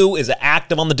 Stu is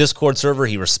active on the Discord server.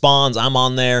 He responds. I'm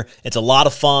on there. It's a lot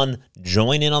of fun.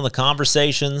 Join in on the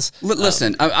conversations.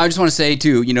 Listen, I just want to say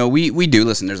too, we do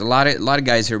listen. There's a lot of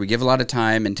guys here. We give a lot of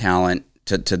time and talent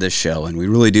to this show, and we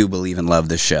really do believe and love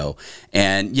this show.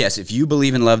 And yes, if you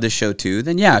believe and love this show too,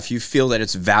 then if you feel that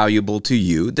it's valuable to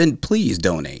you, then please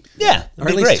donate. Yeah, or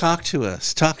at least talk to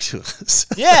us.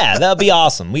 Yeah, that'd be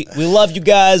awesome. We love you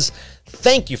guys.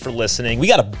 Thank you for listening. We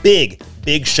got a big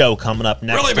show coming up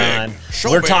next time.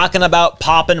 We're talking about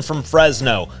popping from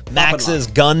Fresno, Max's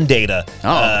gun data,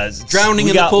 drowning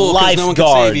in the pool,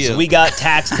 lifeguards. We got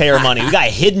taxpayer money. We got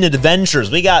hidden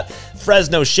adventures. We got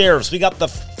Fresno sheriffs. We got the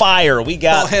fire. We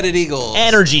got bald-headed eagles.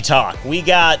 Energy talk. We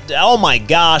got oh my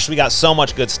gosh, we got so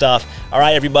much good stuff. All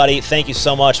right, everybody. Thank you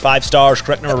so much. 5 stars,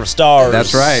 correct number of stars.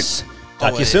 That's right.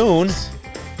 Talk to you soon.